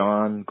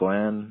 John,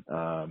 Glenn,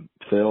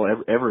 Phil,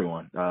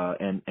 everyone,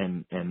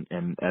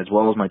 and as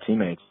well as my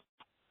teammates.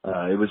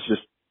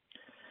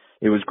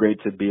 It was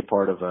great to be a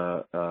part of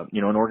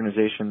an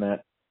organization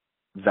that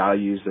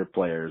values their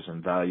players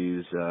and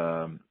values,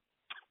 and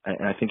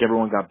I think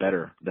everyone got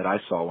better that I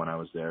saw when I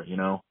was there,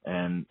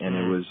 and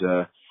it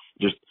was,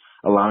 just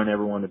allowing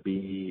everyone to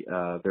be,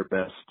 their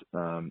best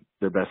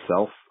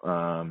self.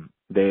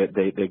 They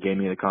gave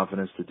me the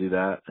confidence to do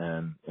that,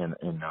 and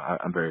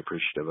I'm very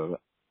appreciative of it.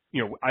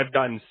 I've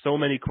gotten so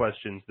many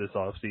questions this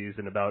off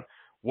season about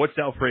what's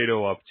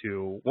Alfredo up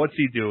to? What's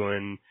he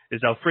doing?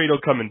 Is Alfredo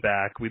coming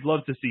back? We'd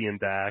love to see him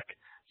back.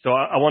 So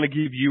I want to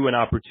give you an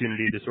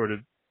opportunity to sort of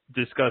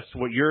discuss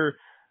what your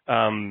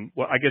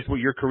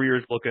career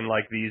is looking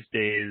like these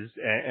days,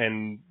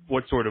 and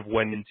what sort of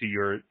went into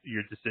your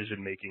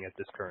decision making at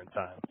this current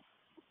time.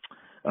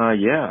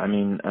 Yeah, I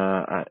mean,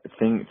 I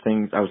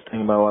was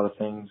thinking about a lot of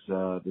things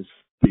this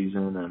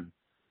season,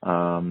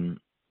 and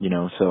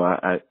so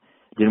I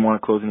didn't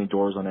want to close any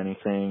doors on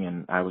anything,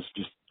 and I was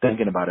just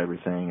thinking about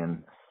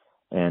everything,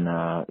 and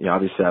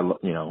obviously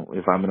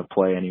if I'm going to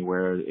play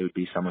anywhere, it would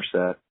be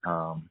Somerset.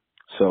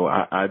 So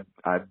I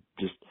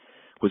just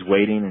was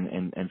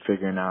waiting and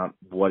figuring out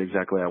what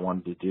exactly I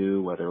wanted to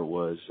do, whether it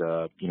was,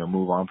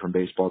 move on from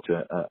baseball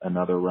to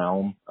another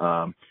realm.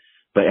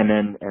 But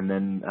then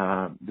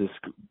this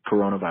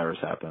coronavirus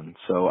happened.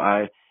 So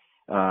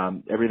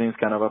everything's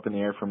kind of up in the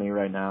air for me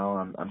right now.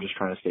 I'm just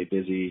trying to stay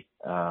busy,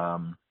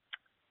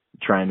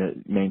 trying to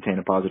maintain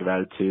a positive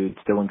attitude,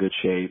 still in good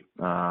shape,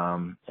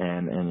 and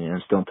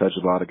still in touch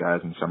with a lot of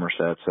guys in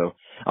Somerset. So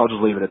I'll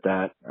just leave it at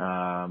that.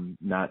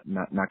 Not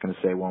going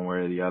to say one way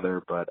or the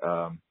other, but,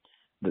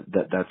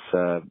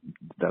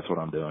 that's what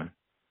I'm doing.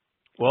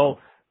 Well,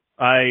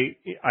 I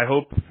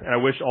hope and I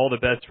wish all the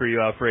best for you,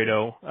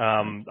 Alfredo.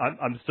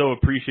 I'm so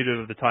appreciative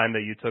of the time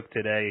that you took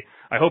today.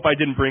 I hope I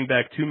didn't bring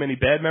back too many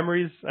bad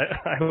memories.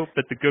 I hope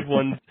that the good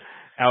ones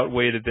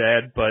outweigh the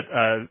bad. But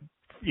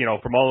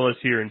from all of us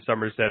here in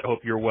Somerset, I hope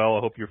you're well.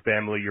 I hope your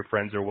family, your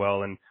friends are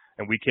well, and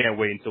we can't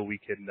wait until we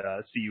can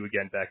see you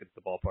again back at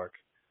the ballpark.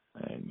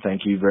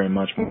 Thank you very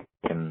much,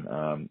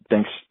 and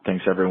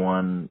thanks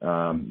everyone,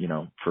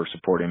 for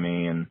supporting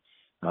me, and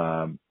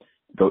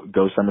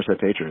go Somerset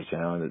Patriots.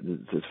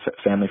 It's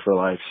family for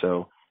life.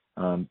 So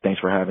thanks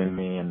for having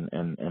me, and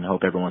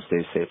hope everyone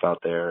stays safe out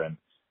there, and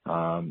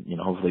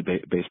hopefully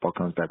baseball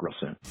comes back real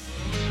soon.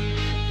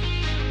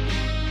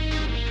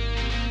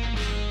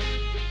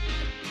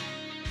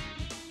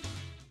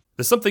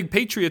 The Something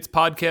Patriots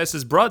podcast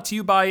is brought to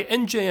you by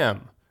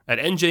NJM. At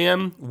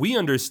NJM, we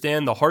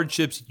understand the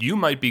hardships you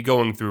might be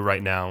going through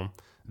right now.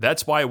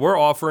 That's why we're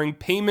offering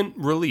payment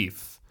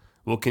relief.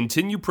 We'll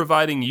continue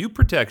providing you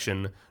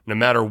protection no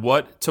matter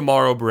what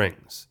tomorrow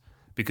brings.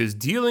 Because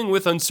dealing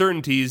with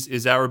uncertainties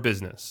is our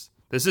business.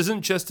 This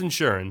isn't just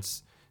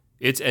insurance,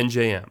 it's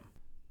NJM.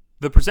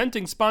 The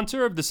presenting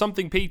sponsor of the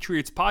Something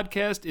Patriots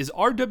podcast is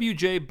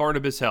RWJ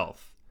Barnabas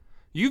Health.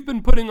 You've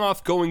been putting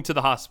off going to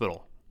the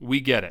hospital. We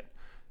get it.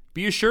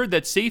 Be assured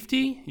that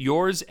safety,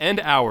 yours and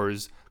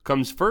ours,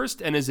 comes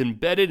first and is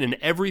embedded in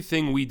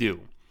everything we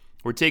do.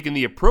 We're taking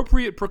the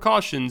appropriate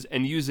precautions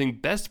and using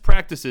best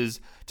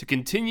practices to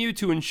continue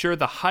to ensure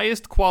the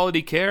highest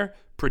quality care,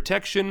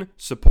 protection,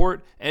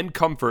 support, and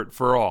comfort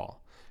for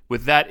all.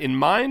 With that in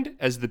mind,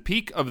 as the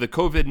peak of the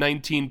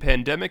COVID-19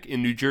 pandemic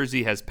in New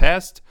Jersey has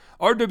passed,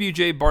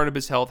 RWJ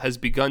Barnabas Health has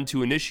begun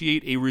to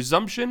initiate a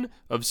resumption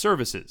of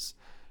services,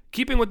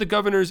 keeping with the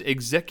governor's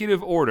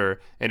executive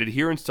order and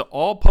adherence to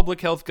all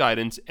public health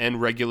guidance and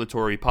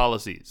regulatory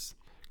policies.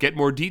 Get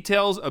more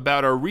details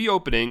about our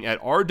reopening at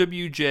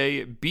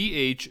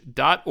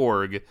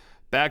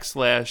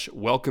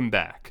rwjbh.org/welcome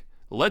back.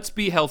 Let's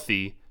be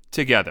healthy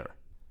together.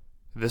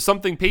 The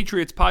Something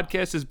Patriots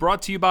podcast is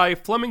brought to you by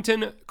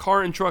Flemington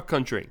Car and Truck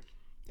Country.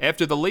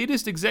 After the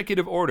latest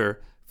executive order,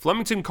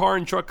 Flemington Car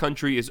and Truck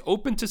Country is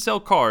open to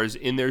sell cars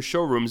in their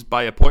showrooms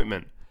by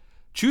appointment.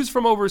 Choose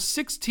from over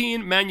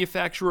 16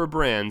 manufacturer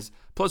brands,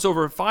 plus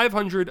over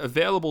 500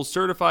 available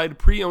certified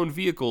pre-owned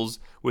vehicles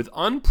with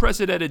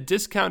unprecedented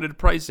discounted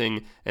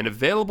pricing and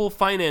available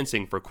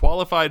financing for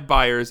qualified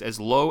buyers as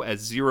low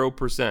as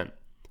 0%.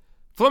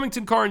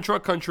 Flemington Car and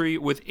Truck Country,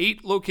 with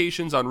 8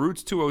 locations on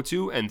routes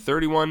 202 and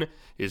 31,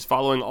 is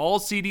following all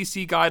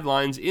CDC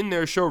guidelines in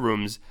their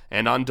showrooms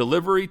and on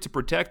delivery to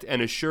protect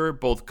and assure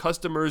both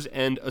customers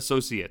and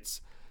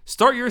associates.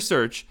 Start your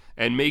search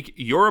and make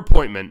your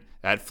appointment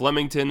at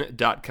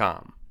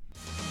Flemington.com.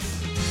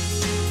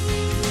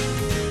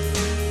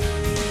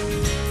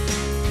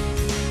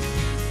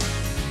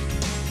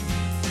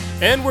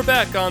 And we're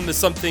back on the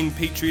Something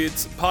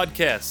Patriots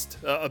podcast.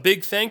 A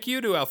big thank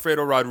you to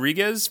Alfredo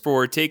Rodriguez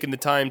for taking the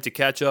time to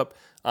catch up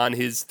on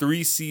his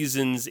 3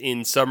 seasons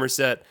in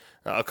Somerset.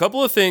 A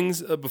couple of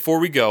things before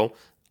we go.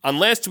 On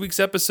last week's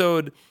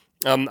episode,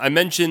 I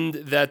mentioned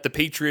that the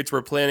Patriots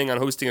were planning on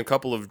hosting a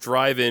couple of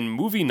drive-in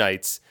movie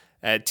nights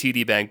at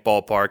TD Bank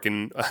Ballpark.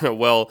 And,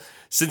 well,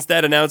 since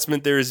that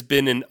announcement, there has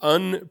been an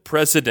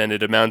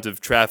unprecedented amount of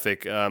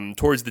traffic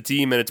towards the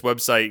team and its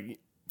website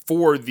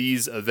for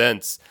these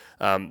events.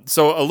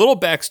 So a little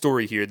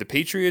backstory here. The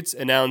Patriots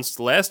announced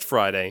last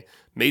Friday,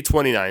 May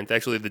 29th,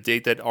 actually the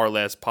date that our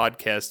last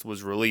podcast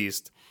was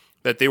released,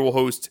 that they will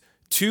host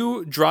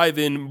 2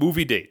 drive-in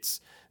movie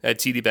dates at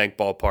TD Bank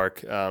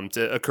Ballpark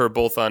to occur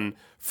both on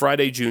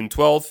Friday, June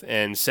 12th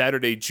and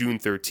Saturday, June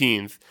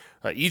 13th.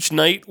 Each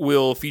night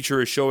will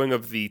feature a showing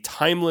of the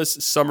timeless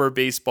summer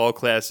baseball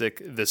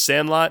classic, The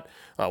Sandlot,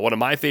 one of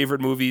my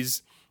favorite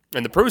movies.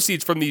 And the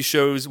proceeds from these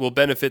shows will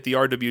benefit the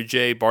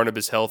RWJ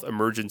Barnabas Health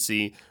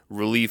Emergency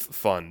Relief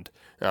Fund.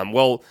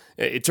 Well,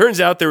 it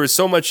turns out there was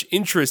so much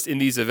interest in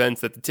these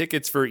events that the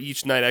tickets for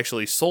each night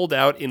actually sold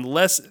out in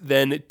less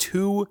than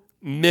 2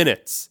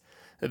 minutes.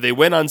 They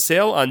went on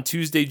sale on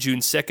Tuesday, June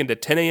 2nd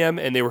at 10 a.m.,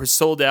 and they were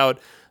sold out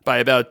by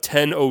about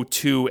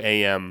 10:02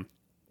 a.m.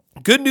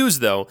 Good news,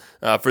 though,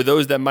 for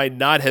those that might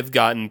not have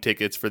gotten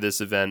tickets for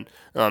this event.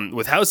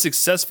 With how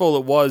successful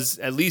it was,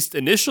 at least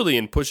initially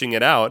in pushing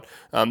it out,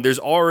 there's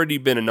already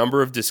been a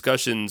number of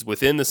discussions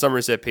within the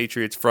Somerset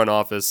Patriots front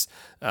office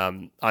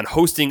on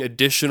hosting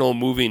additional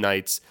movie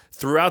nights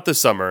throughout the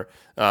summer,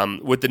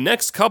 with the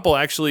next couple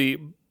actually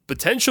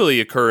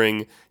potentially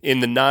occurring in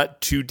the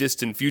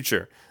not-too-distant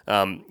future.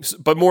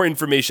 But more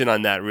information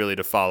on that really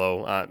to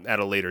follow at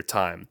a later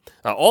time.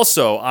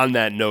 Also, on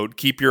that note,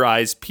 keep your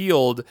eyes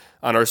peeled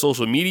on our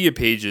social media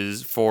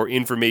pages for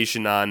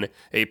information on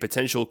a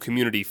potential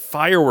community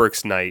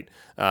fireworks night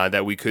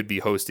that we could be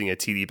hosting at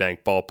TD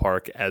Bank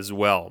Ballpark as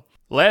well.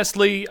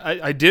 Lastly,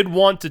 I did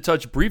want to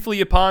touch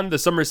briefly upon the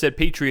Somerset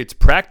Patriots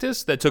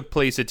practice that took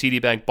place at TD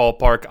Bank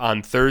Ballpark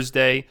on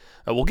Thursday.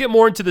 We'll get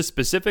more into the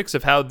specifics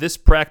of how this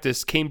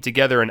practice came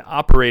together and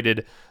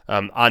operated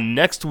on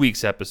next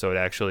week's episode,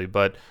 actually.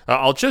 But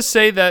I'll just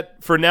say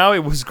that for now,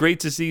 it was great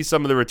to see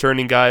some of the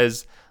returning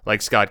guys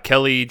like Scott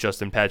Kelly,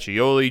 Justin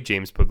Pacioli,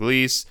 James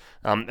Pugliese,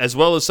 as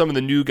well as some of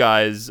the new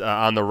guys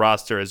on the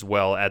roster as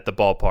well at the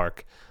ballpark.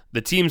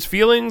 The team's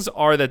feelings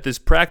are that this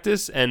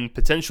practice, and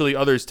potentially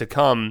others to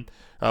come,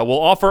 will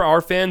offer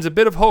our fans a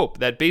bit of hope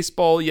that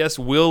baseball, yes,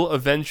 will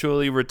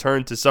eventually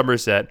return to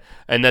Somerset,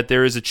 and that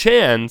there is a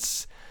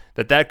chance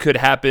that that could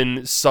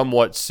happen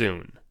somewhat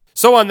soon.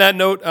 So on that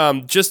note,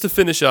 just to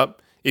finish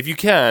up, if you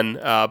can,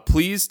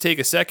 please take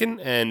a second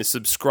and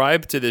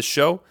subscribe to this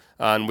show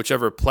on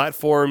whichever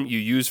platform you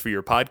use for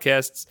your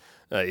podcasts.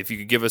 If you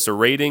could give us a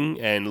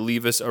rating and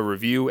leave us a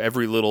review,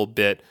 every little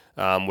bit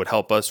would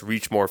help us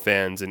reach more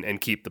fans and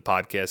keep the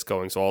podcast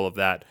going. So all of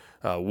that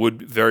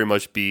would very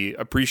much be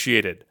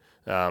appreciated.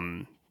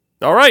 All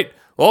right.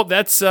 Well,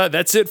 that's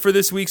it for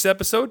this week's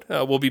episode.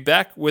 We'll be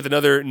back with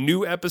another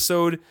new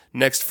episode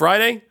next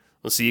Friday.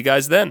 We'll see you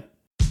guys then.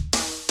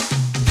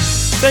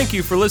 Thank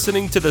you for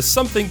listening to the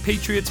Something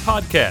Patriots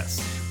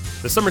podcast.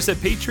 The Somerset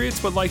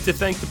Patriots would like to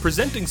thank the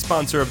presenting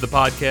sponsor of the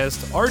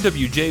podcast,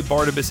 RWJ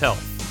Barnabas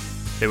Health.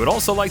 They would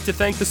also like to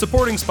thank the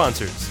supporting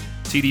sponsors,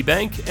 TD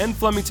Bank and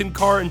Flemington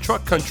Car and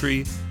Truck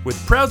Country, with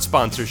proud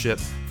sponsorship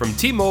from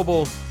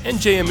T-Mobile,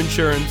 NJM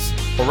Insurance,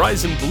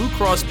 Horizon Blue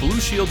Cross Blue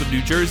Shield of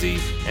New Jersey,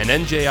 and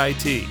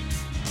NJIT.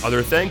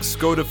 Other thanks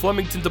go to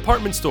Flemington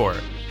Department Store,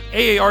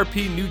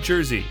 AARP New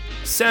Jersey,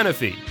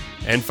 Sanofi,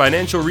 and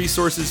Financial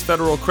Resources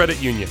Federal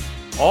Credit Union,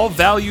 all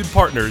valued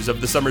partners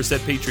of the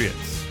Somerset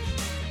Patriots.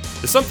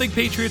 The Something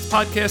Patriots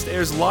podcast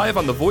airs live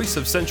on the Voice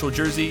of Central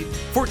Jersey,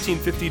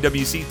 1450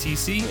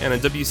 WCTC, and on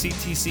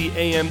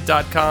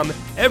WCTCAM.com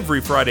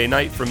every Friday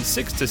night from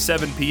 6 to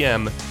 7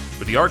 p.m.,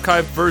 with the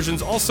archived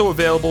versions also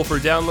available for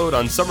download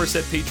on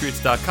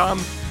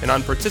SomersetPatriots.com and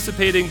on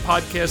participating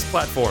podcast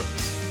platforms.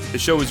 The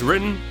show is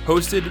written,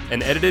 hosted,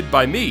 and edited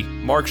by me,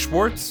 Mark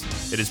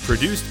Schwartz. It is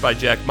produced by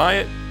Jack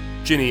Myatt,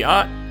 Ginny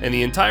Ott, and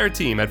the entire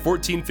team at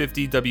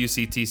 1450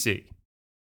 WCTC.